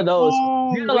get a lot of those.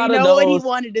 You get a lot of those. What he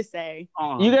wanted to say.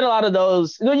 You get a lot of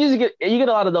those. You get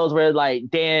a lot of those where like,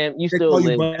 damn, you still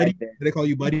live. Did they call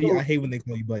you buddy? I hate when they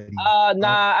call you buddy. Nah,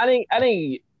 I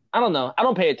don't know. I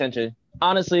don't pay attention.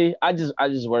 Honestly, I just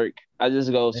work. I just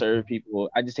go serve people.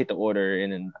 I just take the order,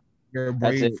 and then you're a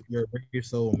brave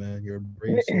soul, man. You're a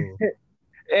brave soul.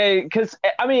 Hey, because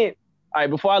I mean, all right,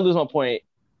 before I lose my point,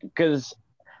 because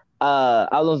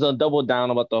I was gonna double down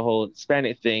about the whole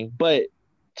Hispanic thing, but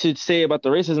to say about the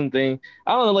racism thing,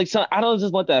 I don't know, like I don't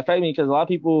just let that affect me, because a lot of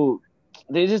people,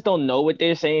 they just don't know what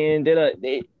they're saying.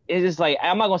 It's just like,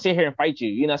 I'm not gonna sit here and fight you,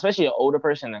 you know, especially an older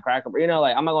person, a cracker, you know,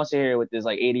 like I'm not gonna sit here with this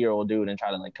like 80-year-old dude and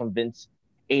try to like convince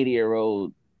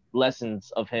 80-year-old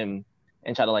lessons of him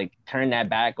and try to like turn that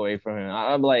back away from him.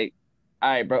 I'm like, all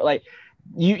right, bro, like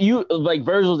you like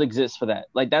Virgil's exists for that.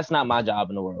 Like that's not my job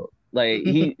in the world. Like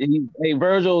like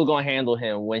Virgil is gonna handle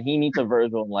him when he meets a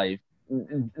Virgil in life.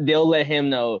 They'll let him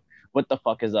know what the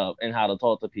fuck is up and how to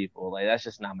talk to people. Like that's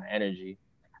just not my energy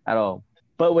at all.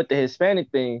 But with the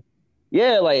Hispanic thing,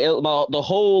 yeah, like the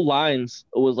whole lines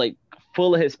was like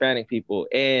full of Hispanic people,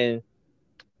 and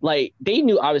like they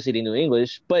knew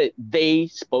English, but they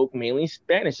spoke mainly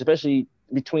Spanish, especially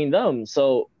between them.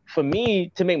 So for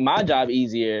me to make my job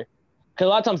easier, because a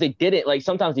lot of times they didn't, like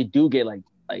sometimes they do get like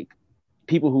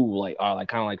people who like are like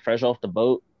kind of like fresh off the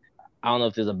boat. I don't know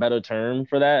if there's a better term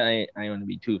for that. I ain't want to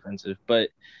be too offensive, but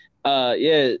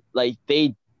yeah, like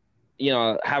they, you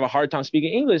know, have a hard time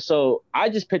speaking English. So I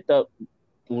just picked up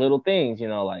little things, you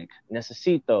know, like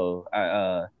necesito,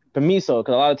 permiso,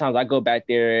 because a lot of times I go back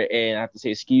there and I have to say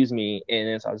excuse me, and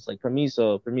then so I was like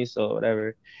permiso,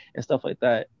 whatever, and stuff like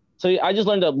that. So I just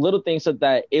learned up little things so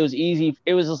that it was easy.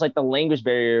 It was just like the language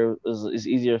barrier is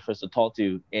easier for us to talk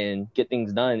to and get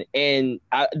things done. And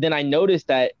then I noticed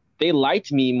that they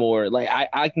liked me more. Like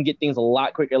I can get things a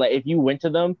lot quicker. Like if you went to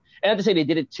them, and I have to say they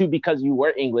did it too because you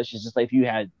were English. It's just like if you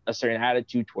had a certain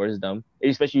attitude towards them,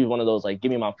 especially one of those like,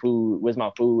 give me my food, where's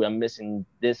my food? I'm missing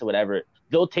this or whatever.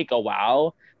 They'll take a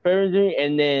while for everything,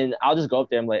 and then I'll just go up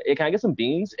there. I'm like, hey, can I get some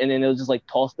beans? And then they'll just like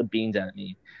toss the beans at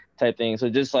me, type thing. So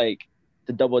just like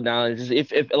to double down, just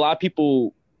if a lot of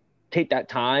people take that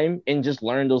time and just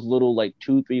learn those little like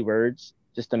 2-3 words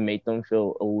just to make them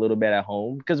feel a little bit at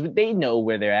home, because they know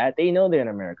where they're at. They know they're in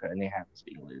America and they have to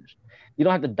speak English. You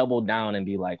don't have to double down and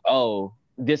be like, oh,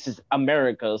 this is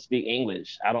America, speak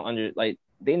English. I don't like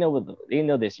they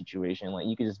know their situation. Like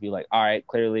you could just be like, all right,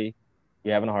 clearly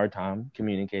you're having a hard time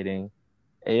communicating.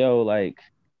 Hey yo, like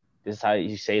this is how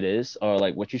you say this, or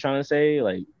like what you trying to say,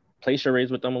 like play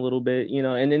charades with them a little bit, you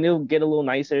know, and then they'll get a little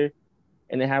nicer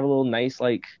and then have a little nice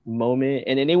like moment,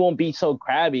 and then they won't be so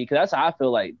crabby, because that's how I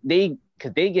feel like they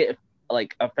get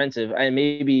like offensive, and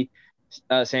maybe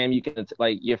Sam, you can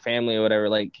like your family or whatever.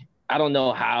 Like, I don't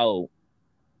know how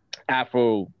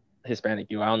Afro Hispanic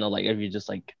you are. I don't know like if you're just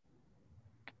like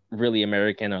really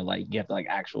American or like you have to like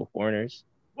actual foreigners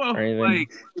Well, or anything.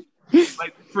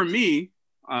 like for me,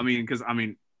 I mean, because I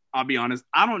mean, I'll be honest,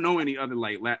 I don't know any other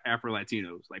like Afro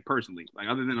Latinos, like personally, like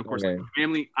other than of course like Okay. my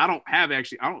family. I don't have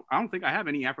actually. I don't think I have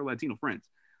any Afro Latino friends.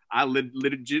 I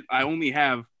legit. I only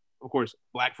have, of course,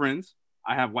 black friends.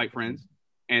 I have white friends,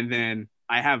 and then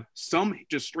I have some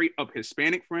just straight up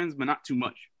Hispanic friends, but not too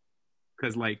much.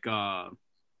 Because like, I'll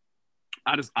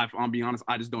be honest,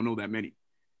 I just don't know that many.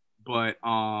 But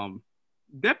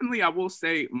definitely, I will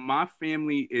say my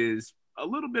family is a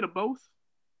little bit of both.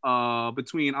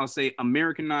 Between I'll say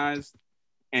Americanized,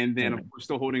 and then we're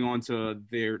still holding on to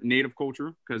their native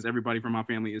culture because everybody from my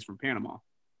family is from Panama.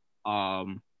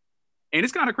 And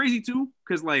it's kind of crazy too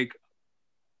because like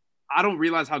I don't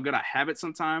realize how good I have it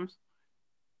sometimes.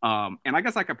 And I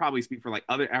guess I could probably speak for like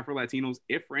other Afro Latinos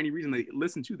if for any reason they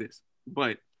listen to this.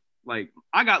 But like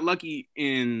I got lucky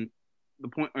in the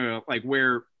point like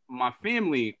where my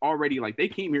family already like they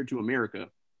came here to America.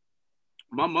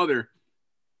 My mother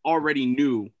already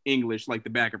knew English like the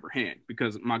back of her hand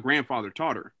because my grandfather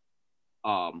taught her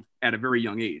at a very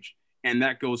young age. And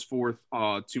that goes forth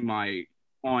to my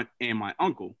aunt and my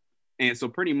uncle. And so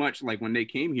pretty much like when they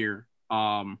came here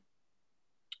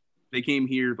like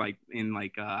in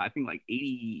like I think like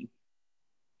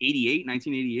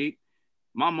 1988.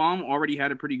 My mom already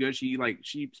had it pretty good. She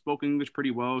spoke English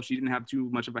pretty well. She didn't have too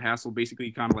much of a hassle,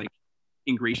 basically kind of like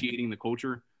ingratiating the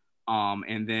culture.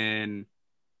 And then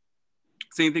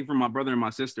same thing for my brother and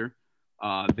my sister.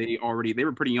 They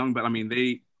were pretty young, but I mean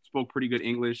they spoke pretty good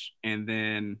English. And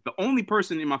then the only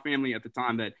person in my family at the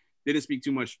time that didn't speak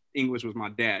too much English was my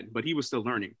dad, but he was still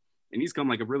learning, and he's come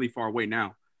like a really far way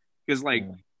now. Because like,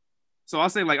 so I'll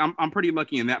say like I'm pretty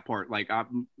lucky in that part. Like I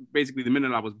basically the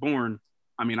minute I was born,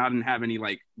 I mean I didn't have any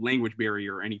like language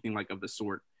barrier or anything like of the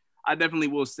sort. I definitely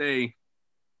will say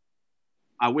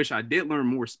I wish I did learn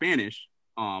more Spanish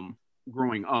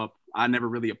growing up. I never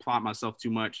really applied myself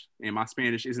too much, and my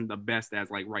Spanish isn't the best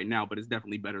as like right now, but it's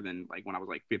definitely better than like when I was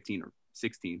like 15 or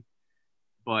 16.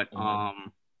 But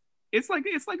it's a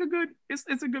good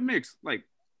mix. Like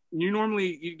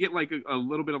you get like a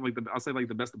little bit of like I'll say like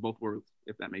the best of both worlds,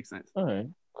 if that makes sense. All right,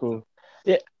 cool.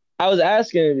 Yeah, I was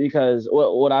asking because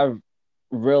what I've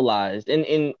realized, and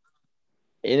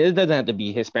it doesn't have to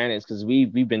be Hispanics because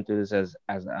we've been through this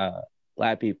as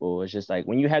Black people. It's just like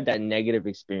when you have that negative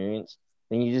experience,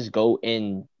 then you just go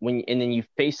in and then you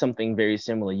face something very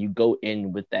similar. You go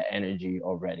in with that energy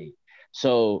already.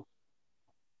 So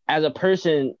as a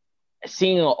person,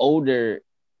 seeing an older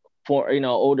foreigner,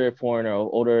 older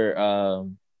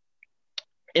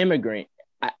immigrant,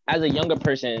 as a younger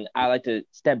person, I like to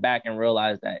step back and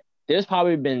realize that there's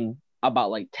probably been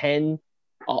about like 10,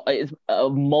 a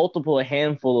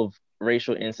handful of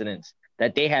racial incidents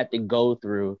that they had to go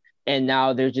through, and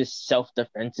now they're just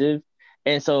self-defensive.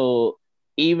 And so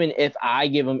even if I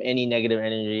give them any negative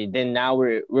energy, then now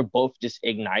we're both just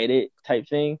ignited type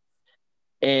thing.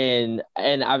 And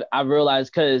I've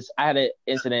realized because I had an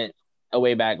incident a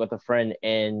way back with a friend,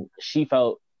 and she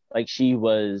felt like she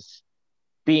was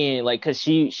being like, because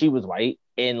she was white,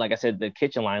 and like I said, the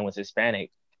kitchen line was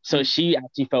Hispanic, so she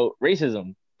actually felt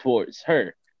racism towards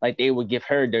her. Like they would give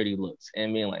her dirty looks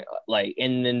and being like,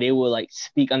 and then they would like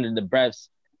speak under the breaths,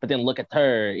 but then look at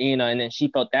her, and then she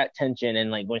felt that tension. And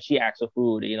like when she asks for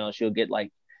food, she'll get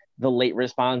like the late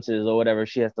responses or whatever.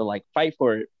 She has to like fight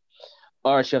for it,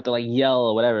 or she'll have to like yell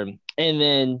or whatever.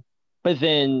 But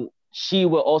then she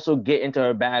will also get into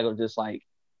her bag of just like,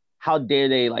 how dare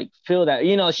they like feel that,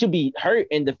 she'll be hurt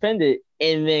and defended.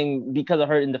 And then because of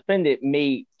hurt and defended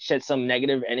may shed some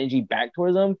negative energy back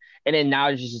towards them. And then now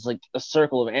it's just like a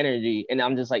circle of energy. And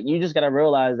I'm just like, you just got to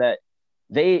realize that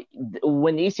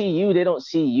when they see you, they don't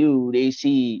see you. They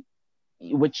see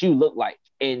what you look like,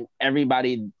 and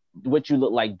everybody what you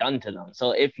look like done to them.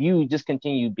 So if you just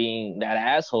continue being that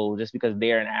asshole just because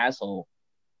they're an asshole,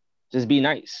 just be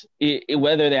nice.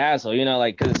 Whether they're asshole,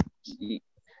 like, because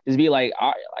just be like,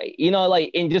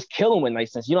 and just kill them with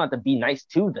niceness. You don't have to be nice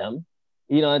to them.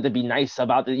 You don't have to be nice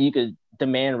about it. You could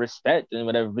demand respect and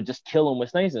whatever, but just kill them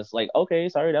with niceness. Like, okay,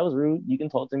 sorry, that was rude. You can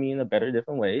talk to me in a better,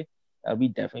 different way. That'd be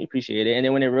definitely appreciated. And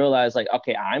then when they realize, like,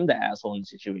 okay, I'm the asshole in the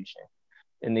situation,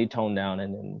 and they tone down,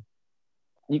 and then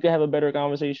you can have a better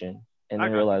conversation, and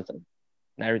then realize that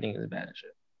not everything is bad and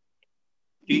shit.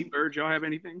 Keith, Bird, y'all have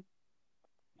anything?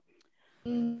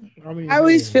 I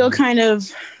always feel kind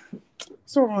of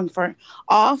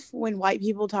off when white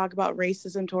people talk about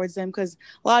racism towards them, because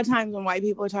a lot of times when white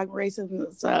people are talking racism,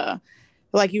 it's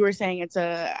like you were saying,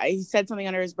 he said something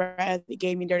under his breath. It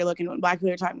gave me a dirty look. And when Black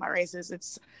people are talking about races,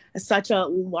 it's such a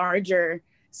larger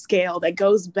scale that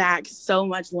goes back so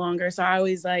much longer. So I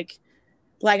always like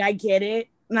I get it.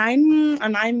 And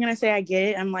I'm not even going to say I get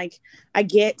it. I'm like, I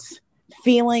get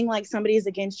feeling like somebody is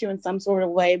against you in some sort of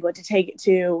way, but to take it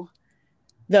to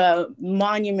the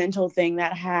monumental thing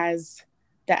that has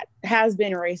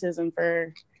been racism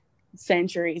for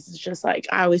centuries, it's just like,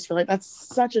 I always feel like that's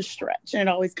such a stretch, and it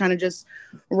always kind of just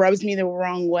rubs me the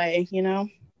wrong way, you know?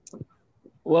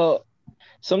 Well,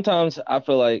 sometimes I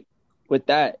feel like with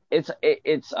that, it's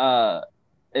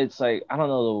like, I don't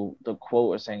know the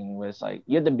quote or saying, where it's like,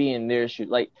 you have to be in their shoes.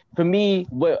 Like, for me,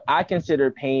 what I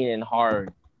consider pain and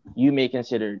hard, you may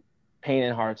consider pain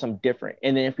and hard something different.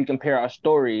 And then if we compare our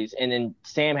stories, and then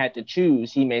Sam had to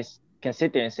choose, he can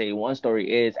sit there and say one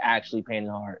story is actually pain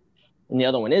and hard, and the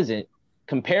other one isn't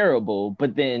comparable.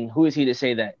 But then who is he to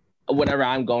say that whatever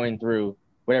I'm going through,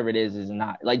 whatever it is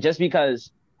not? Like, just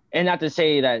because, and not to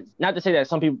say that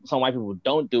some white people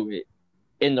don't do it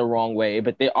in the wrong way,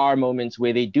 but there are moments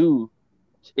where they do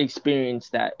experience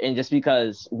that. And just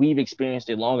because we've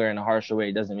experienced it longer in a harsher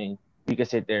way doesn't mean we can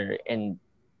sit there and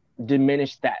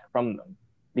diminish that from them,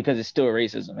 because it's still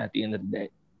racism at the end of the day.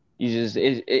 You just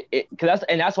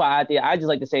that's why I just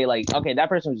like to say, like, okay, that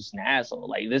person was just an asshole.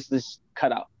 Like, this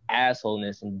cut out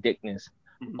assholeness and dickness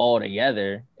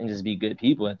altogether, and just be good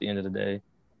people at the end of the day,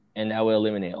 and that will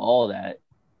eliminate all that.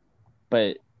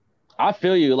 But I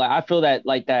feel you, like, I feel that,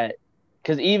 like, that,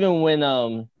 because even when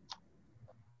what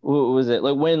was it,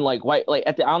 like, when, like, white, like,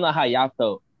 I don't know how y'all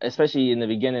felt, especially in the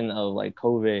beginning of, like,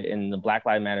 COVID and the Black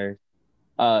Lives Matter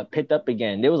picked up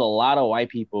again. There was a lot of white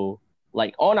people,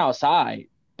 like, on our side,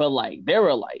 but, like, they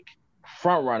were, like,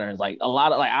 front runners. Like, a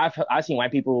lot of, like, I've seen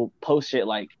white people post shit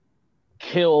like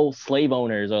kill slave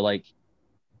owners, or like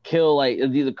kill, like,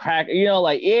 the crack, you know,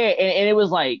 like, yeah, and it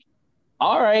was like,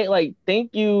 all right, like,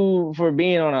 thank you for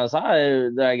being on our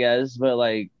side, I guess, but,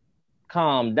 like,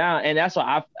 calm down. And that's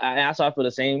why I feel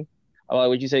the same about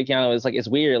what you said, Keanu. It's like, it's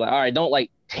weird. Like, all right, don't, like,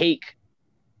 take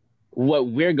what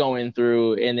we're going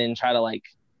through and then try to, like,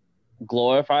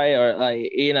 glorify, or,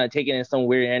 like, you know, take it in some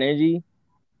weird energy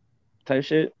type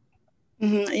shit.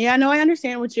 Mm-hmm. Yeah, no, I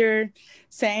understand what you're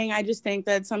saying. I just think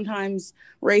that sometimes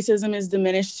racism is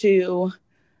diminished to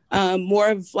more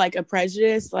of, like, a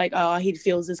prejudice, like, oh, he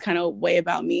feels this kind of way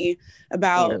about me,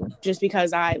 just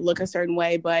because I look a certain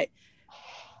way. But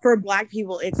for Black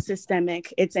people, it's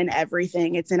systemic. It's in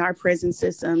everything. It's in our prison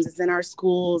systems. It's in our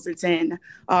schools. It's in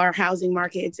our housing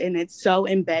markets. And it's so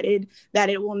embedded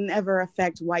that it will never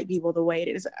affect white people the way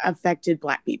it has affected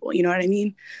Black people. You know what I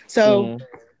mean? So,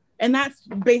 and that's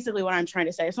basically what I'm trying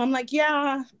to say. So I'm like,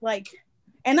 yeah, like,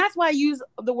 and that's why I use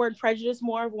the word prejudice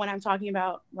more when I'm talking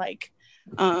about, like,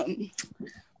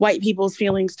 white people's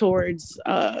feelings towards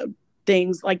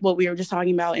things like what we were just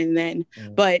talking about. And then,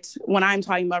 but when I'm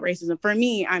talking about racism, for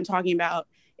me, I'm talking about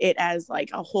it as,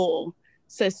 like, a whole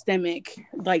systemic,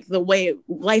 like, the way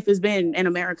life has been in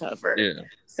America for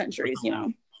centuries, you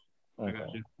know?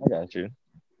 Okay. I got you.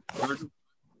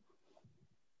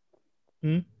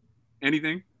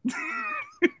 Anything?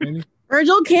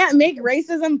 Virgil can't make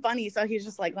racism funny, so he's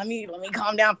just like, let me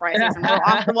calm down for a second. Some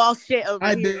off the wall shit over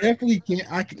here. I definitely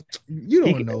can't. You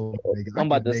don't know. I'm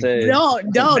about to say,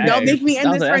 don't make me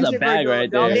end this friendship. Virgil.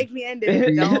 Right, don't make me end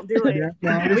it. Don't do it.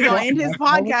 We're gonna end his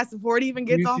podcast before it even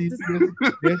gets off the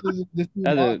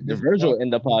Virgil in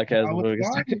the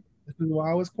podcast. This is why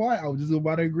I was quiet. I was just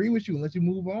about to agree with you and let you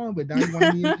move on, but now you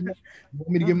want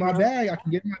me to get my bag. I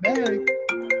can get my bag.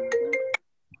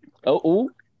 Oh,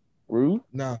 rude.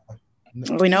 No,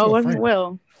 we know it wasn't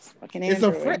Will.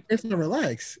 It's a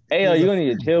relax. Hey, yo, you're gonna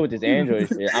need to chill with this Android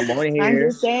shit. I'm on here. I'm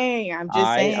just saying. I'm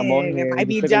on here. It might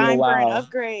be time for an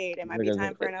upgrade.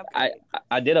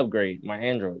 I did upgrade my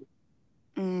Android.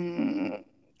 Okay.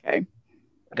 I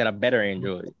got a better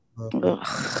Android.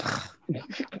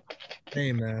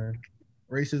 Hey, man.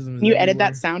 Racism is you edit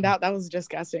that sound out? That was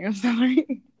disgusting. I'm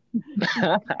sorry.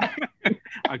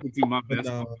 I can do my best.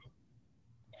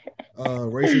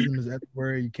 Racism is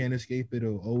everywhere. You can't escape it.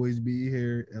 It'll always be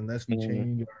here unless we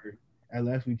change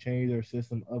our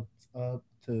system up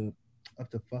to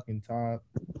fucking top,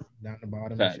 down the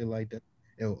bottom, and shit like that.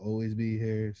 It'll always be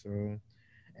here. So,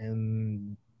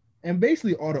 and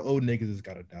basically all the old niggas has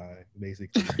gotta die.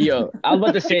 Basically. Yo, I was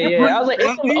about to say, I was like,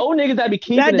 it's some old niggas that be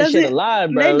keeping this shit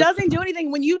alive, bro. It doesn't do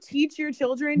anything when you teach your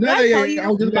children. I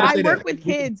work with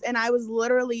kids, and I was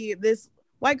literally this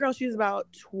white girl. She was about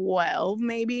 12,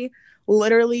 maybe.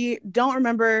 Literally, don't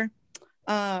remember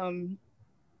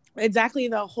exactly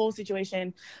the whole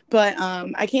situation, but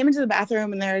I came into the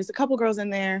bathroom and there's a couple girls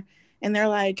in there, and they're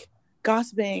like,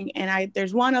 gossiping, and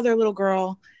there's one other little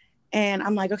girl, and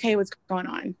I'm like, okay, what's going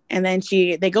on? And then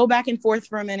they go back and forth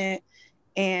for a minute,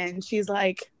 and she's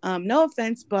like, no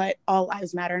offense, but all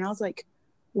lives matter. And I was like,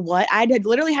 what? I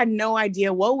literally had no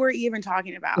idea what we're even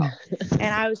talking about.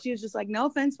 And she was just like, no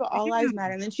offense, but all lives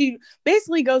matter. And then she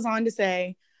basically goes on to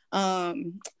say,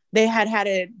 they had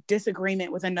a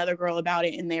disagreement with another girl about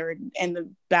it, and they were in the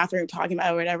bathroom talking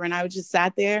about it or whatever. And I was just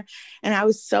sat there, and I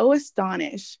was so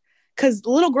astonished. Because the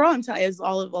little girl is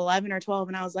all of 11 or 12.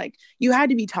 And I was like, you had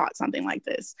to be taught something like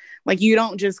this. Like, you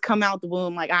don't just come out the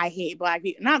womb like, I hate Black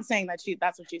people. Not saying that's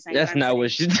what she's saying. That's not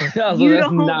what she said. You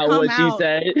That's not what she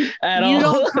said at all.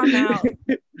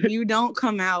 You don't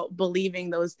come out believing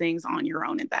those things on your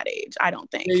own at that age. I don't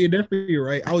think. Yeah, you're definitely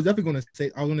right. I was going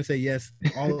to say yes.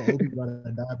 All the old people are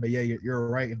gonna die, but yeah, you're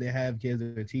right. If they have kids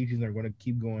that are teaching, they're going to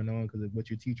keep going on because what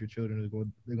you teach your children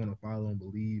they're going to follow and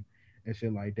believe and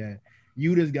shit like that.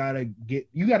 You just gotta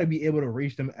be able to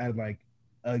reach them at like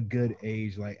a good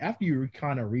age. Like after you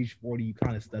kind of reach 40, you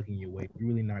kind of stuck in your way. You're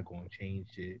really not going to change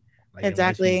shit. Like,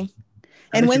 exactly.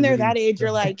 And when they're that age,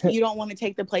 you're like, you don't want to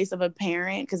take the place of a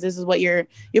parent because this is what your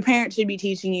parent should be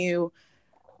teaching you,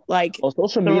 like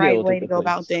the right way to go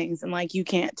about things. And like, you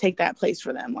can't take that place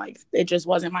for them. Like, it just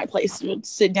wasn't my place to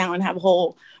sit down and have a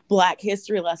whole Black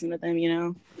history lesson with them, you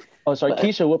know? Oh, sorry,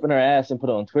 Keisha whooping her ass and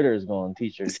put it on Twitter is going to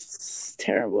teach her. It's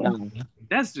terrible.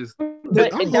 That's just.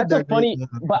 But that's a funny.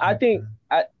 But I think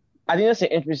that's an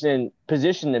interesting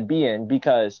position to be in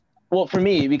because, well, for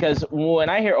me, because when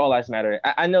I hear All Lives Matter,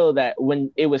 I know that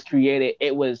when it was created,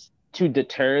 it was to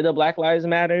deter the Black Lives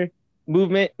Matter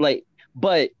movement. Like,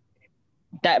 but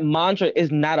that mantra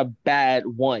is not a bad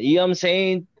one. You know what I'm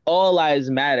saying? All Lives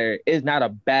Matter is not a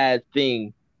bad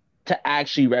thing to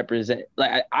actually represent.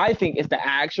 Like, I think it's the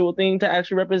actual thing to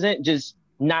actually represent, just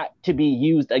not to be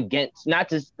used against, not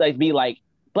to like be like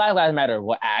Black Lives Matter,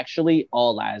 well, actually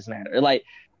all lives matter. Like,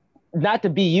 not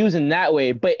to be used in that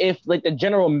way, but if like the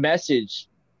general message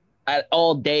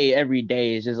all day, every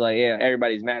day is just like, yeah,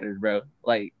 everybody's matters, bro.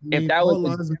 Like, if that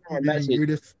was the general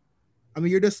message.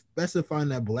 You're just specifying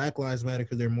that Black Lives Matter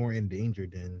because they're more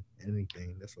endangered than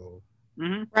anything. That's all.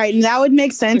 Mm-hmm. Right, and that would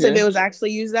make sense if it was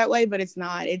actually used that way, but it's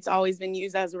not. It's always been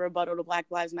used as a rebuttal to Black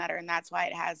Lives Matter, and that's why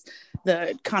it has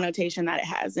the connotation that it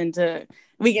has. And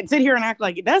we can sit here and act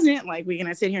like it doesn't. Like, we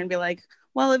can sit here and be like,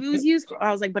 well, if it was used,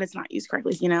 I was like, but it's not used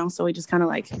correctly, you know. So we just kind of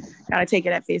like gotta take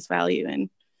it at face value. And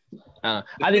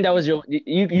I think that was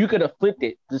you could have flipped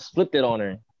it on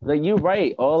her. Like, you're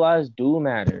right, all lives do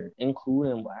matter,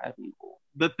 including Black people.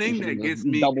 The thing that gets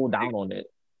me, double down on it.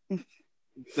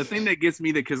 The thing that gets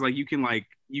me, because like you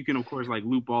can of course like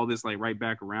loop all this like right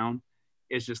back around.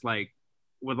 It's just like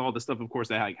with all the stuff, of course,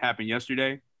 that like happened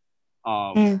yesterday.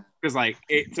 Because like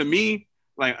it, to me,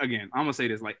 like, again, I'm gonna say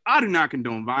this, like, I do not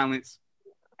condone violence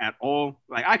at all.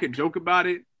 Like, I could joke about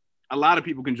it. A lot of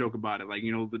people can joke about it, like,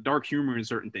 you know, the dark humor in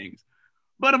certain things.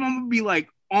 But if I'm gonna be like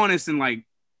honest and like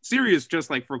serious, just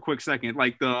like for a quick second,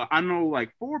 like I know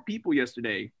like 4 people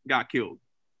yesterday got killed,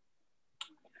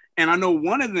 and I know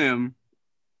one of them.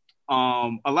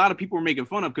 A lot of people were making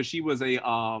fun of because she was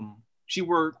she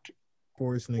worked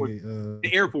for the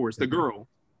Air Force, the girl.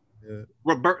 Yeah.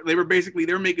 They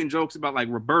were making jokes about like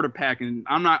Roberta Pack, and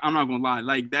I'm not gonna lie,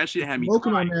 like that shit had me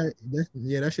crying.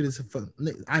 That shit is fun.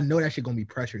 I know that shit gonna be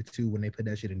pressured too when they put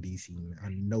that shit in DC. I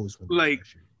know it's gonna be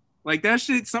pressured. Like that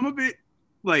shit, some of it,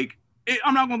 like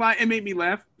I'm not gonna lie, it made me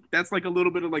laugh. That's like a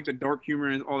little bit of like the dark humor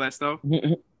and all that stuff.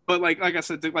 But like I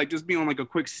said, to like just be on like a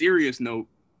quick serious note.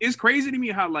 It's crazy to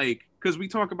me how, like, because we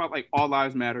talk about like all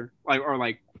lives matter, like, or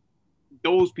like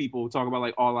those people talk about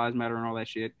like all lives matter and all that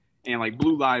shit, and like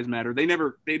blue lives matter. They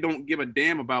don't give a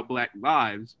damn about Black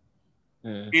lives.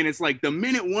 And it's like the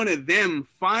minute one of them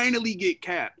finally get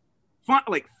capped,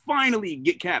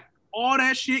 all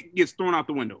that shit gets thrown out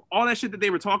the window. All that shit that they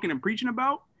were talking and preaching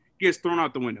about gets thrown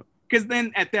out the window. Because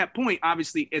then at that point,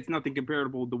 obviously, it's nothing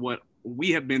comparable to what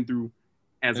we have been through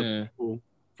as a people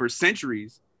for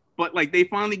centuries. But like they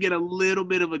finally get a little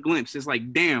bit of a glimpse. It's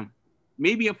like, damn,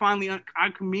 maybe I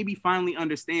can finally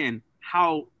understand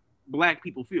how Black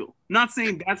people feel. Not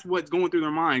saying that's what's going through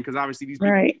their mind, because obviously these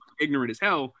people are ignorant as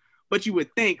hell. But you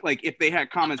would think like if they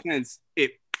had common sense,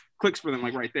 it clicks for them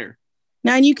like right there.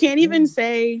 Now, and you can't even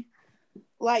say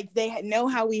like they know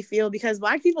how we feel, because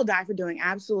Black people die for doing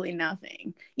absolutely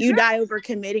nothing. You die over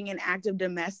committing an act of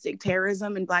domestic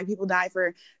terrorism, and Black people die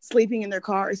for sleeping in their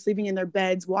cars, sleeping in their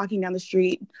beds, walking down the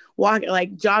street,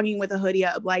 like jogging with a hoodie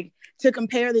up. Like, to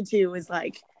compare the two is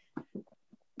like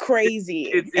crazy.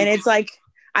 It's like,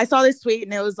 I saw this tweet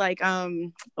and it was like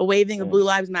waving a Blue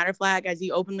Lives Matter flag as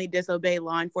you openly disobey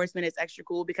law enforcement is extra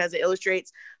cool because it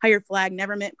illustrates how your flag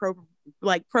never meant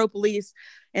like pro-police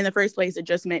in the first place. It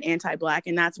just meant anti-Black,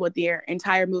 and that's what their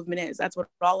entire movement is. That's what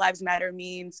All Lives Matter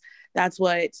means. That's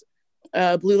what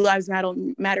Blue Lives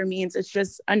Matter means. It's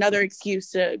just another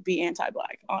excuse to be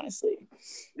anti-Black, honestly.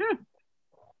 Yeah.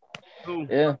 Cool.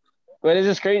 Yeah, but it's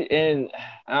just crazy, and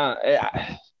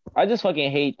I just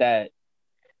fucking hate that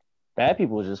bad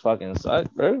people just fucking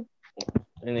suck, bro,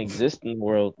 and exist in the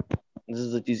world. This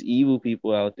is like these evil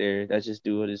people out there that just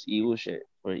do all this evil shit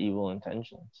for evil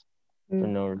intentions for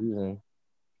no reason.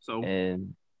 So,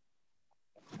 and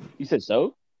you said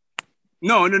so?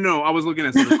 No. I was looking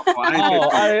at something.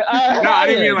 I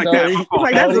didn't mean like that. It's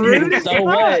like, that's rude as So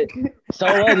what? So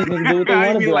what? You can do what they I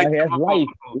want to mean do. like Like, that's that. life.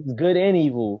 It's good and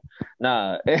evil.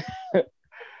 Nah.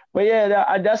 But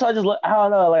yeah, that's why I just look. I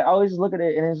don't know. Like, I always just look at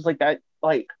it and it's just like that.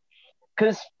 Like,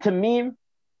 because to me,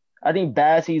 I think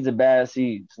bad seeds are bad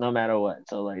seeds, no matter what.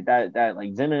 So like that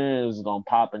like Zimmerman was gonna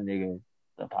pop a nigga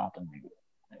to pop a nigga.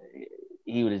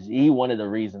 He wanted a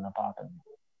reason to pop a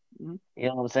nigga. You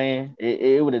know what I'm saying?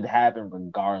 It would have happened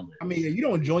regardless. I mean, you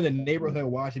don't join the neighborhood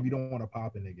watch if you don't want to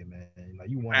pop a nigga, man. Like,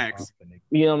 you want to pop a nigga.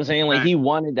 You know what I'm saying? Like, he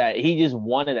wanted that. He just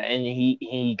wanted that, and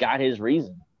he got his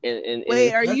reason. And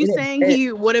wait, are you saying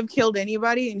he would have killed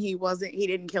anybody and he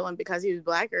didn't kill him because he was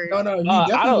Black? Or no, he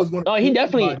definitely was going to. No, he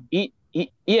definitely. He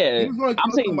was going to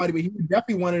kill somebody, but he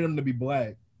definitely wanted him to be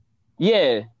Black.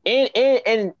 Yeah,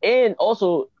 and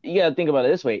also you gotta think about it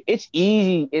this way. It's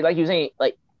easy, like you were saying,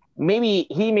 like maybe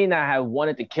he may not have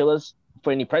wanted to kill us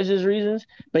for any prejudice reasons,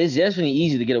 but it's definitely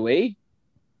easy to get away.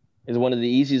 It's one of the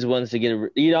easiest ones to get.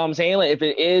 You know what I'm saying? Like, if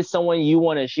it is someone you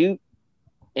want to shoot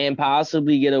and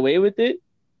possibly get away with it,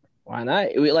 why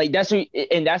not? Like, that's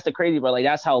the crazy part. Like,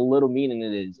 that's how little meaning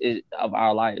it is of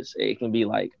our lives. It can be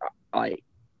like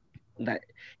that.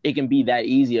 It can be that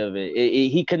easy of it.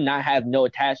 He could not have no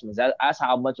attachments. That's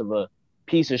how much of a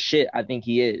piece of shit I think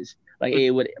he is. Like,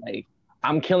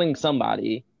 I'm killing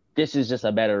somebody. This is just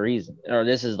a better reason, or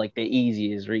this is like the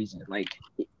easiest reason. Like,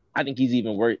 I think he's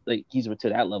even worse. Like, he's to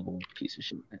that level of piece of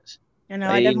shit. You know,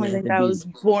 I definitely think that was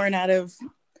born out of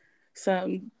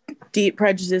some deep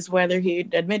prejudice, whether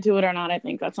he'd admit to it or not. I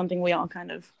think that's something we all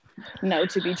kind of know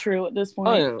to be true at this point.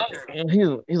 Oh,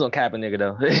 yeah. He's on cap a nigga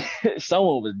though.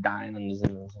 Someone was dying on this.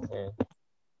 Yeah.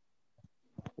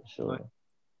 For sure.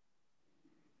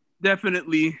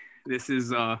 Definitely, this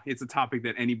is it's a topic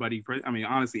that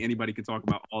honestly, anybody can talk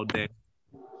about all day.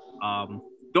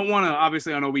 Don't want to.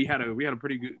 Obviously, I know we had a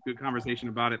pretty good conversation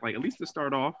about it. Like, at least to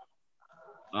start off.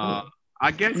 I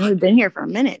guess we've been here for a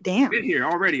minute. Damn, been here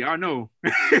already. I know,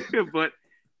 but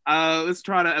let's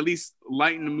try to at least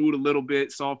lighten the mood a little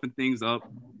bit, soften things up.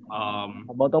 How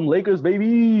about them Lakers,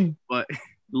 baby? But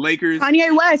Lakers,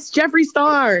 Kanye West, Jeffree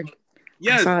Star.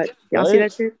 Yes, y'all see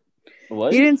that shit?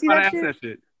 What? You didn't see that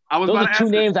shit? I was Those about are to two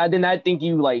ask names I did not think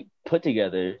you like put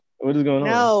together. What is going on?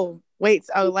 No, wait.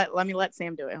 Oh, let me let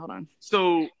Sam do it. Hold on.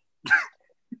 So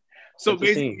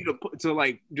basically, to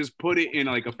like just put it in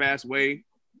like a fast way.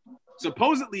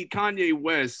 Supposedly, Kanye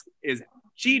West is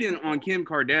cheating on Kim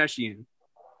Kardashian,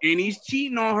 and he's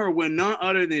cheating on her with none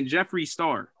other than Jeffree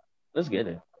Star. Let's get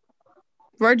it,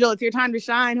 Virgil. It's your time to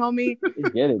shine, homie. Let's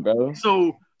get it, bro.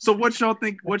 So what y'all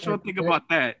think? What y'all think about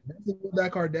that? That's what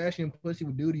that Kardashian pussy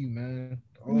would do to you, man.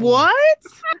 Oh. What?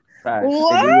 Right.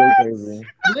 What? Really crazy.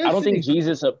 I don't think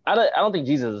Jesus. I don't think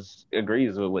Jesus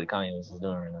agrees with what Kanye is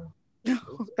doing right now.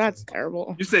 That's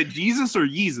terrible. You said Jesus or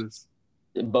Yeezus?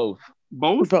 Both.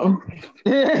 Both.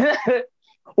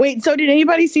 Wait, so did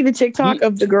anybody see the TikTok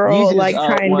of the girl Jesus, like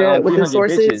trying to with the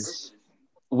sources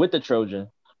with the Trojan?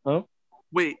 Huh?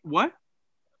 Wait, what?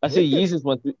 I said Yeezus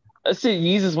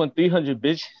went 300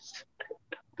 bitches.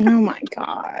 Oh my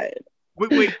god.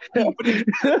 Wait.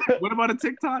 What about a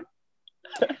TikTok?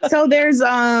 So there's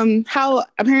how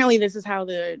apparently this is how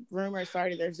the rumor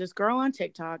started. There's this girl on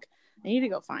TikTok. I need to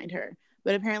go find her.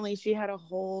 But apparently she had a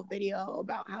whole video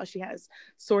about how she has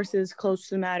sources close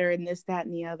to the matter and this, that,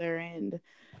 and the other. And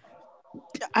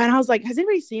I was like, has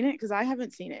anybody seen it? Because I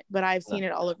haven't seen it, but I've seen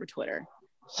it all over Twitter.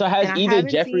 So has either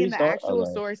Jeffree Star, the actual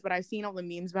source, but I've seen all the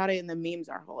memes about it, and the memes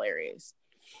are hilarious.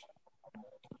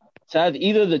 So have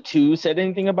either the two said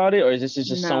anything about it, or is this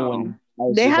just someone?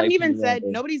 They haven't even said.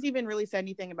 Nobody's even really said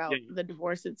anything about the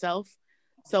divorce itself.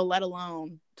 So let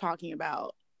alone talking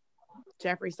about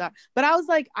Jeffree Star. But I was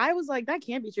like, that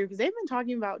can't be true because they've been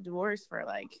talking about divorce for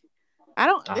like,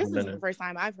 this isn't the first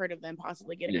time I've heard of them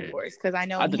possibly getting divorced because I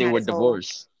know I thought they were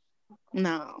divorced.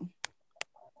 No.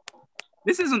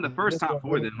 This isn't the first time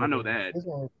for them. I know that.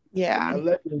 Yeah.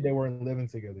 Allegedly, they weren't living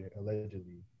together.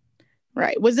 Allegedly.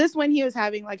 Right. Was this when he was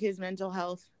having like his mental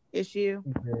health issue?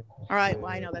 All right.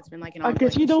 Well, I know that's been like an. I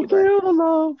guess you don't feel the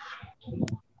love.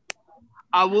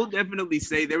 I will definitely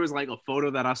say there was like a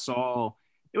photo that I saw.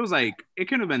 It was like it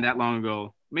couldn't have been that long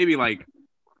ago. Maybe like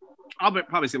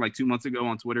probably say like 2 months ago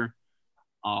on Twitter,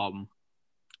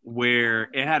 where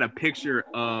it had a picture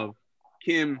of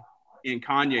Kim and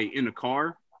Kanye in the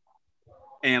car,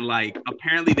 and like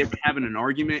apparently they were having an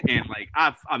argument, and like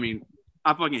I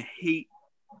fucking hate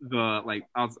the like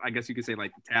I guess you could say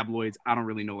like the tabloids. I don't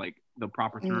really know like the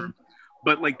proper term,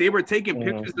 but like they were taking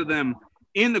pictures of them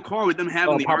in the car with them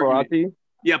having the paparazzi. argument.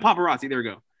 Yeah, paparazzi. There we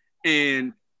go.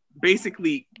 And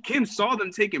basically, Kim saw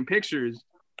them taking pictures,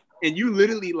 and you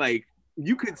literally like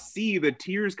you could see the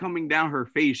tears coming down her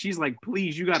face. She's like,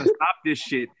 "Please, you gotta stop this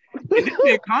shit." And this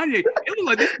man Kanye, it looked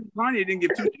like this Kanye didn't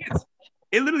give two shits.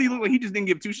 It literally looked like he just didn't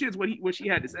give two shits what she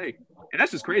had to say, and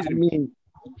that's just crazy. I mean,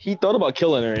 he thought about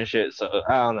killing her and shit. So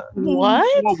I don't know.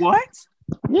 What? Well, what?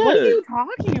 Yeah. What are you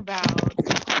talking about?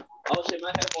 Oh shit, my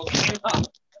headphones came out.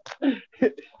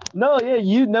 No, yeah,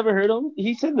 you never heard him.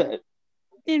 He said that.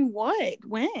 In what?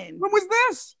 When? When was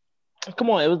this? Come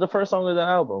on, it was the first song of the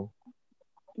album.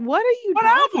 What are you What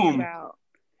talking album? about?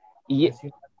 Yeah,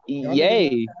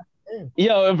 yay.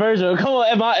 Yo, Virgil, come on.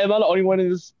 Am I the only one in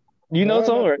this? You know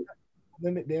song? Or?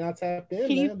 They're not tapped in,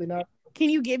 Can you- man. They're not. Can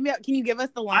you give us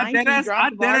the line? I Can you deadass- drop I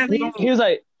the bar, deadass please? don't-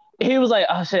 He was like,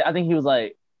 oh shit. I think he was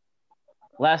like,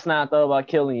 last night I thought about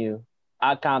killing you.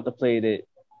 I contemplated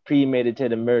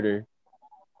premeditated murder.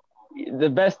 The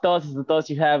best thoughts is the thoughts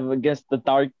you have against the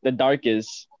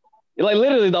darkest. Like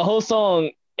literally, the whole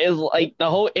song is like the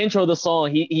whole intro of the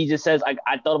song. He just says,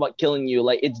 I thought about killing you.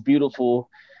 Like it's beautiful.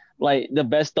 Like the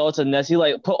best thoughts of Ness. He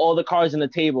like put all the cards on the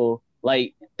table.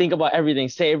 Like think about everything.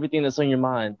 Say everything that's on your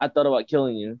mind. I thought about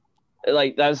killing you.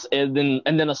 Like that's and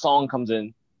then a song comes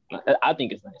in. I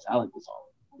think it's nice. I like the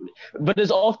song. But it's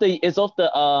off the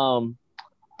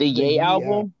Ye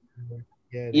album.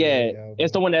 Yeah,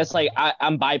 it's the one that's like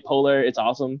I'm bipolar. It's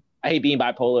awesome. I hate being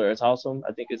bipolar. It's awesome.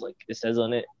 I think it's like it says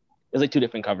on it. There's like two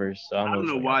different covers. So I don't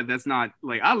know why that's not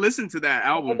like I listened to that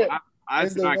album.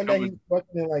 It's the not one that coming. he's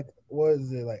fucking in, like, what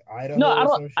is it, like Idaho? No, or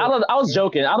some shit? I was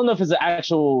joking. I don't know if it's an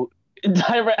actual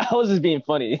direct. I was just being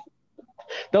funny.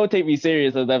 Don't take me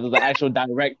serious if that was the actual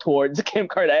direct towards Kim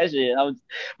Kardashian.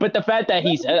 But the fact that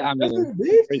he said, That's his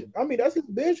bitch. I mean, that's his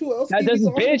bitch. Who else? that's his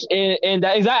bitch, and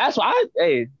that's why.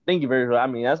 Hey, thank you very much. I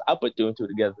mean, I put two and two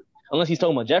together. Unless he's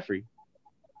talking about Jeffrey.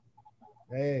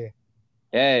 Hey,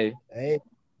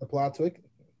 the plot twist.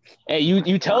 Hey,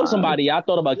 you tell somebody I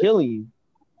thought about killing you.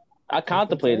 I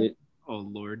contemplated. Oh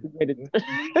Lord.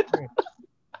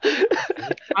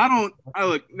 I I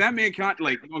look that man can't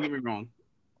like. Don't get me wrong.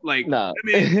 Like no.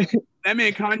 that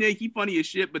man Kanye, he funny as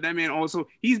shit, but that man also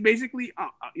he's basically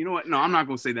you know what? No, I'm not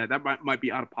gonna say that. That might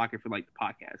be out of pocket for like the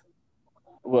podcast.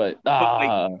 What? But,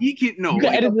 like, he can no. You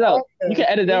can edit it out. You can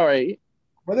edit that right.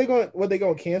 What they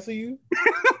going to cancel you?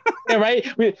 Yeah, right.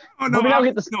 We're not gonna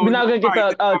get the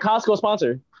Costco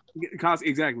sponsor.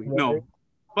 Exactly. No,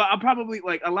 but I probably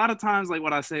like a lot of times like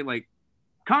what I say like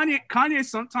Kanye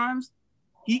sometimes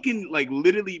he can like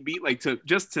literally be like to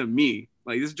me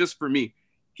like this is just for me.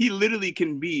 He literally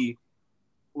can be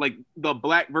like the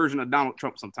black version of Donald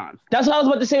Trump sometimes. That's what I was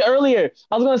about to say earlier.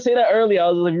 I was going to say that earlier. I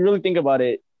was like, if you really think about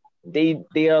it, they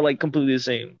are like completely the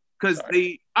same. Because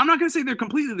I'm not going to say they're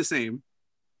completely the same.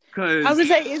 Because I was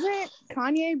gonna say, isn't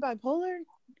Kanye bipolar?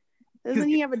 Doesn't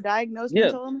he have a diagnosed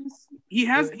mental illness? He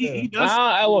has. He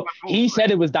does. He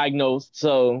said it was diagnosed,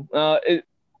 so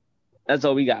that's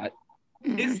all we got.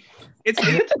 It's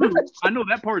true. I know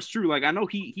that part's true. Like I know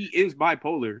he is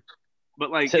bipolar,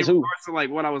 but like in regards to like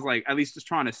what I was like at least just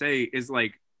trying to say is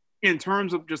like in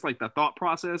terms of just like the thought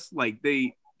process, like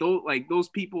those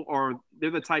people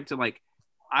they're the type to like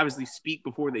obviously speak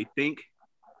before they think.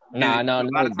 No,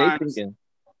 they thinking.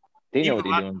 They know what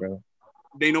they're doing, bro.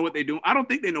 They know what they're doing. I don't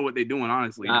think they know what they're doing,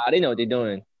 honestly. Nah, they know what they're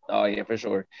doing. Oh yeah, for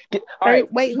sure. All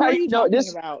right, wait, who are you talking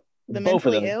about? The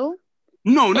mentally ill?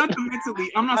 No, not the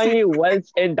mentally. I'm not saying Kanye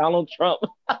West and Donald Trump.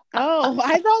 Oh,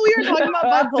 I thought we were talking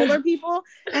about bipolar people,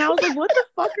 and I was like, "What the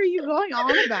fuck are you going on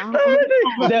about?"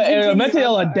 The mentally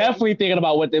ill are definitely thinking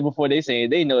about what before they say it.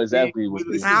 They know exactly what.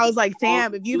 I was like,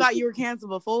 "Sam, if you thought you were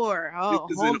canceled before,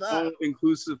 this is an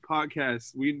all-inclusive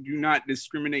podcast. We do not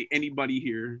discriminate anybody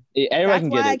here. Yeah,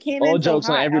 everyone can get it. All jokes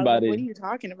on everybody. What are you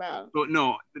talking about? So,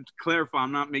 no, to clarify,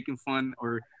 I'm not making fun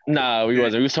or. Nah, we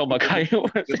wasn't. We was talking about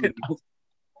Kanye West.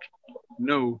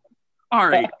 No. All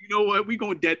right. You know what? We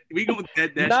gonna dead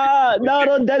that. No,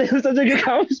 don't dead. It was such a good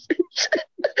conversation.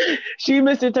 She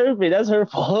misinterpreted. That's her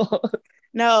fault.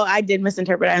 No, I did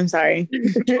misinterpret. I'm sorry.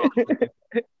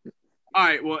 All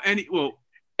right. Well,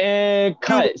 and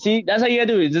cut. See, that's how you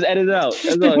gotta do it. Just edit it out.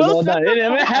 That's all. It's all done.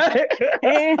 And cut.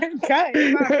 It's not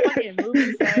a fucking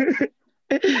movie set.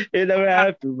 It never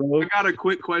happened, bro. I got a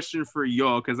quick question for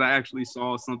y'all because I actually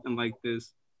saw something like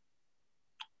this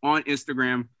on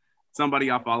Instagram.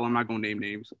 Somebody I follow, I'm not gonna name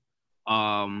names.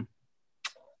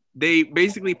 They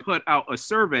basically put out a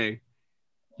survey.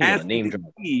 Name drop.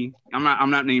 I'm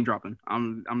not name dropping.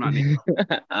 I'm not name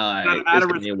dropping. Right,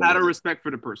 out of respect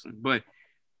for the person, but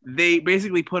they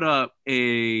basically put up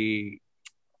a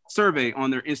survey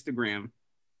on their Instagram,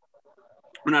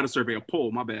 or not a survey, a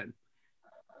poll. My bad.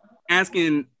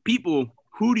 Asking people,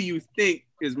 who do you think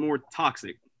is more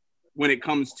toxic when it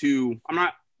comes to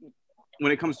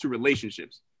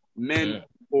relationships, men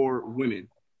or women?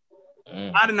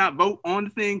 I did not vote on the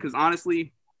thing because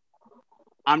honestly,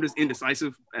 I'm just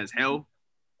indecisive as hell.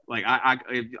 Like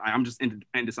I'm just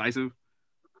indecisive.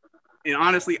 And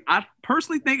honestly, I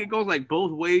personally think it goes like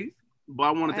both ways. But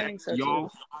I wanted to ask y'all,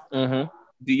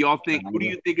 do y'all think, who do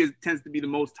you think tends to be the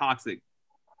most toxic?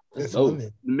 It's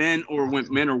women. Men or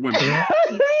women? Virgil,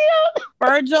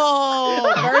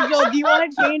 do you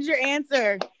want to change your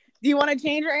answer?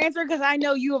 Because I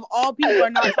know you of all people are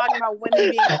not talking about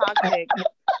women being toxic.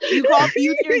 You call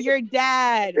Future your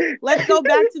dad. Let's go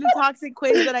back to the toxic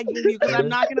quiz that I gave you because I'm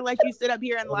not going to let you sit up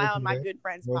here and lie on my good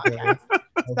friend's podcast.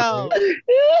 So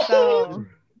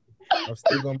I'm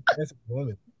still going to answer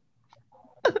women.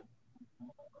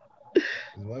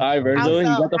 All right, Virgil, you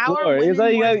got the floor. It's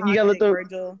like you got to let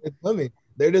the women.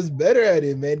 They're just better at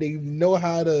it, man. They know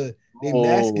how to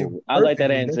mask it. I like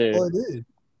that answer.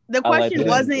 The question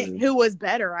wasn't who was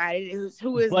better at it. It was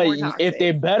who is more toxic. If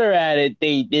they're better at it,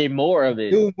 they did more of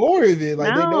it. Do more of it.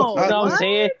 Like they know what I'm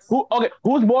saying?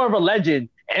 Who's more of a legend,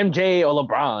 MJ or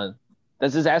LeBron?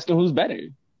 That's just asking who's better.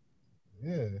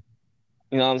 Yeah.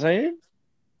 You know what I'm saying?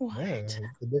 What? Yeah.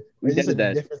 It's just a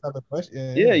different type of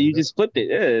question. Yeah, you just flipped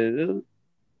it.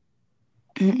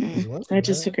 Yeah. I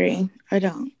disagree. I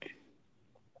don't.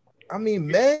 I mean,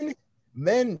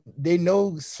 men, they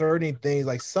know certain things.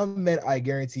 Like some men, I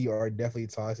guarantee are definitely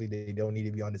toxic. They don't need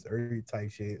to be on this earth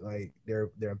type shit. Like they're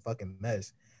a fucking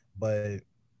mess. But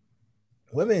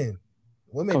women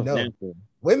know.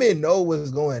 Women know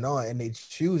what's going on and they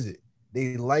choose it.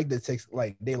 They like the text,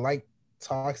 like they like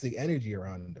toxic energy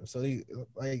around them. So they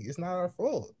like it's not our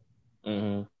fault.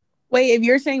 Mm-hmm. Wait, if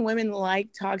you're saying women like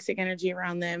toxic energy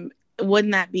around them,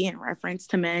 wouldn't that be in reference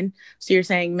to men? So you're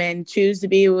saying men choose to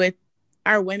be with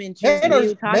our women choose to be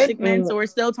with toxic men, so we're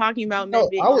still talking about men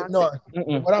being toxic.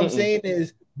 What I'm saying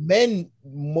is men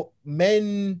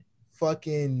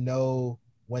fucking know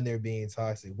when they're being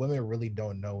toxic. Women really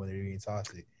don't know when they're being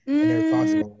toxic. And they're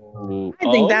toxic.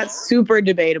 I think that's super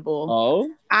debatable.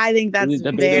 I think that's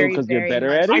very, because very you're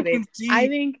better at it. I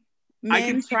think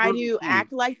men try to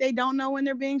act like they don't know when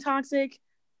they're being toxic.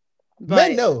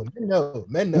 But Men know.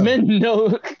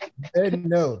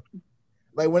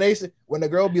 Like when the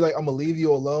girl be like, "I'm gonna leave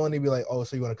you alone," they be like, "Oh,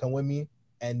 so you want to come with me?"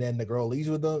 And then the girl leaves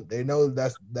with them. They know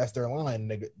that's their line.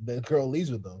 The girl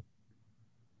leaves with them.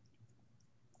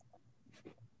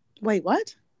 Wait,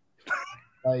 what?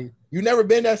 Like you never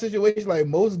been in that situation. Like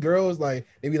most girls, like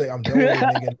they be like, "I'm done with it,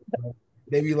 nigga."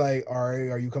 They be like, "All right,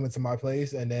 are you coming to my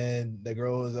place?" And then the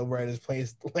girl is over at his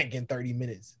place like in 30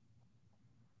 minutes.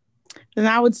 Then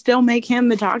I would still make him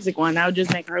the toxic one. That would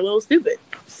just make her a little stupid.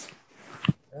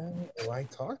 They like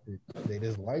toxic. They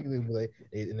just like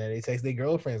it. And then they text their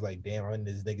girlfriends like, "Damn, I'm in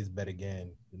this nigga's bed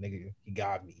again. The nigga, he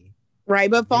got me." Right,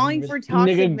 but falling for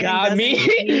toxic nigga got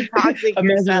me. Toxic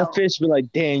Imagine yourself. a fish be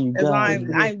like, "Damn, you got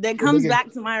me." That comes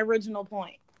back to my original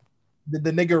point. Did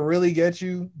the nigga really get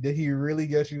you? Did he really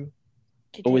get you?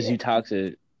 Or was you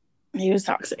toxic? He was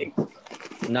toxic.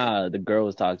 Nah, the girl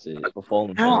was toxic.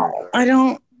 Oh, I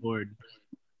don't. Lord.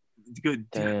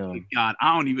 Good. Damn. God,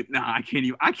 I don't even. Nah, I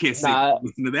can't say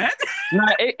listen to that.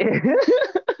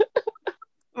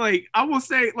 Like I will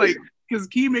say, like, because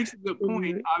Key makes a good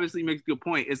point. Obviously, makes a good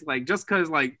point. It's like just because,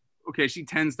 like, okay, she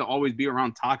tends to always be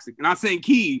around toxic. I'm not saying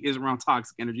Key is around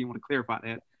toxic energy. I want to clarify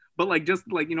that. But like, just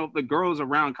like the girls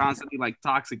around constantly like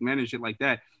toxic men and shit like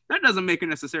that. That doesn't make her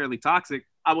necessarily toxic.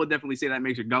 I would definitely say that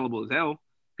makes her gullible as hell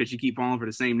because she keep falling for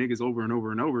the same niggas over and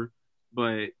over and over.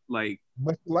 But she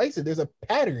likes it. There's a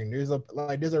pattern. There's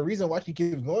a reason why she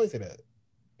keeps going to that.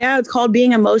 Yeah, it's called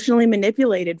being emotionally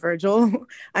manipulated, Virgil.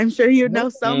 I'm sure you know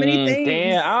so many things.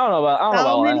 Damn, I don't know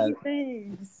about many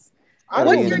things.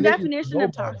 What's your definition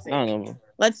of toxic? I don't know.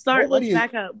 Let's start. Let's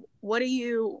back up. What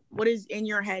is in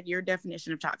your head your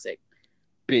definition of toxic?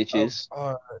 Bitches.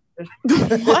 What?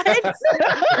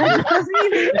 That doesn't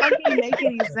even fucking make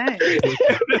any sense.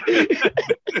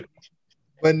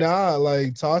 But nah,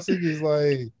 like toxic is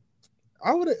like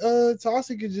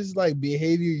toxic is just like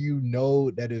behavior you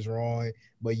know that is wrong,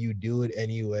 but you do it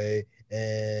anyway,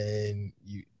 and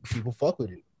people fuck with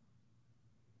it.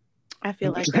 I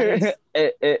feel like that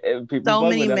is so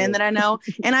many men that I know.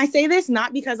 And I say this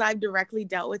not because I've directly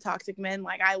dealt with toxic men.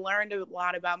 Like, I learned a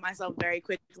lot about myself very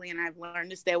quickly, and I've learned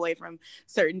to stay away from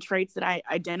certain traits that I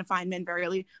identify in men very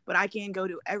early. But I can go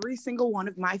to every single one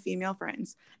of my female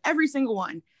friends, every single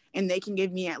one, and they can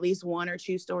give me at least 1 or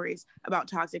 2 stories about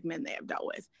toxic men they have dealt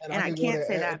with. And I can't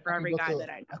say that for every guy that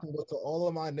I know. I can go to all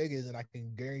of my niggas, and I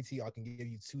can guarantee I can give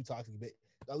you 2 toxic,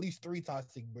 at least 3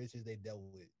 toxic bitches they dealt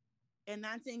with. And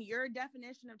that's in your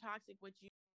definition of toxic, which you.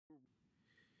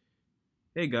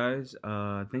 Hey guys,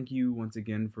 thank you once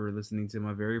again for listening to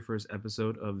my very first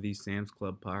episode of the Sam's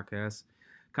Club podcast.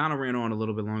 Kind of ran on a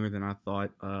little bit longer than I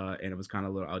thought, and it was kind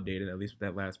of a little outdated, at least with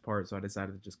that last part, so I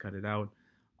decided to just cut it out.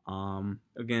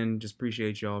 Again, just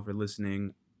appreciate y'all for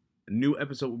listening. A new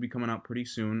episode will be coming out pretty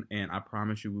soon, and I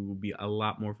promise you we will be a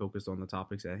lot more focused on the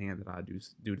topics at hand that I do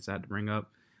decide to bring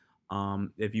up.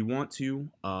 If you want to,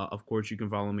 of course, you can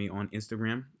follow me on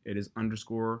Instagram. It is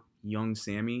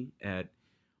 _YoungSammy at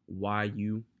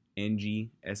YUNGSAMMY_.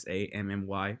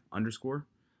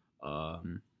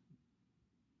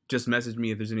 Just message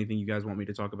me if there's anything you guys want me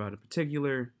to talk about in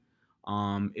particular.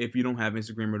 If you don't have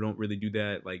Instagram or don't really do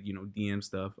that, like, DM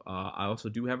stuff, I also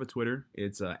do have a Twitter.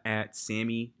 It's at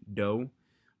Sammy Doe,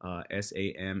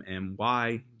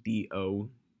 SAMMYDOEEE,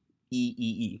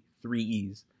 3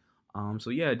 E's. So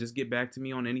yeah, just get back to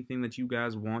me on anything that you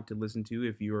guys want to listen to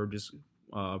if you are just,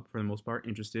 for the most part,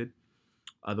 interested.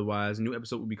 Otherwise, a new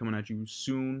episode will be coming at you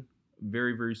soon,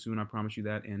 very, very soon. I promise you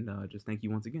that. And just thank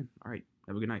you once again. All right.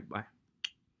 Have a good night. Bye.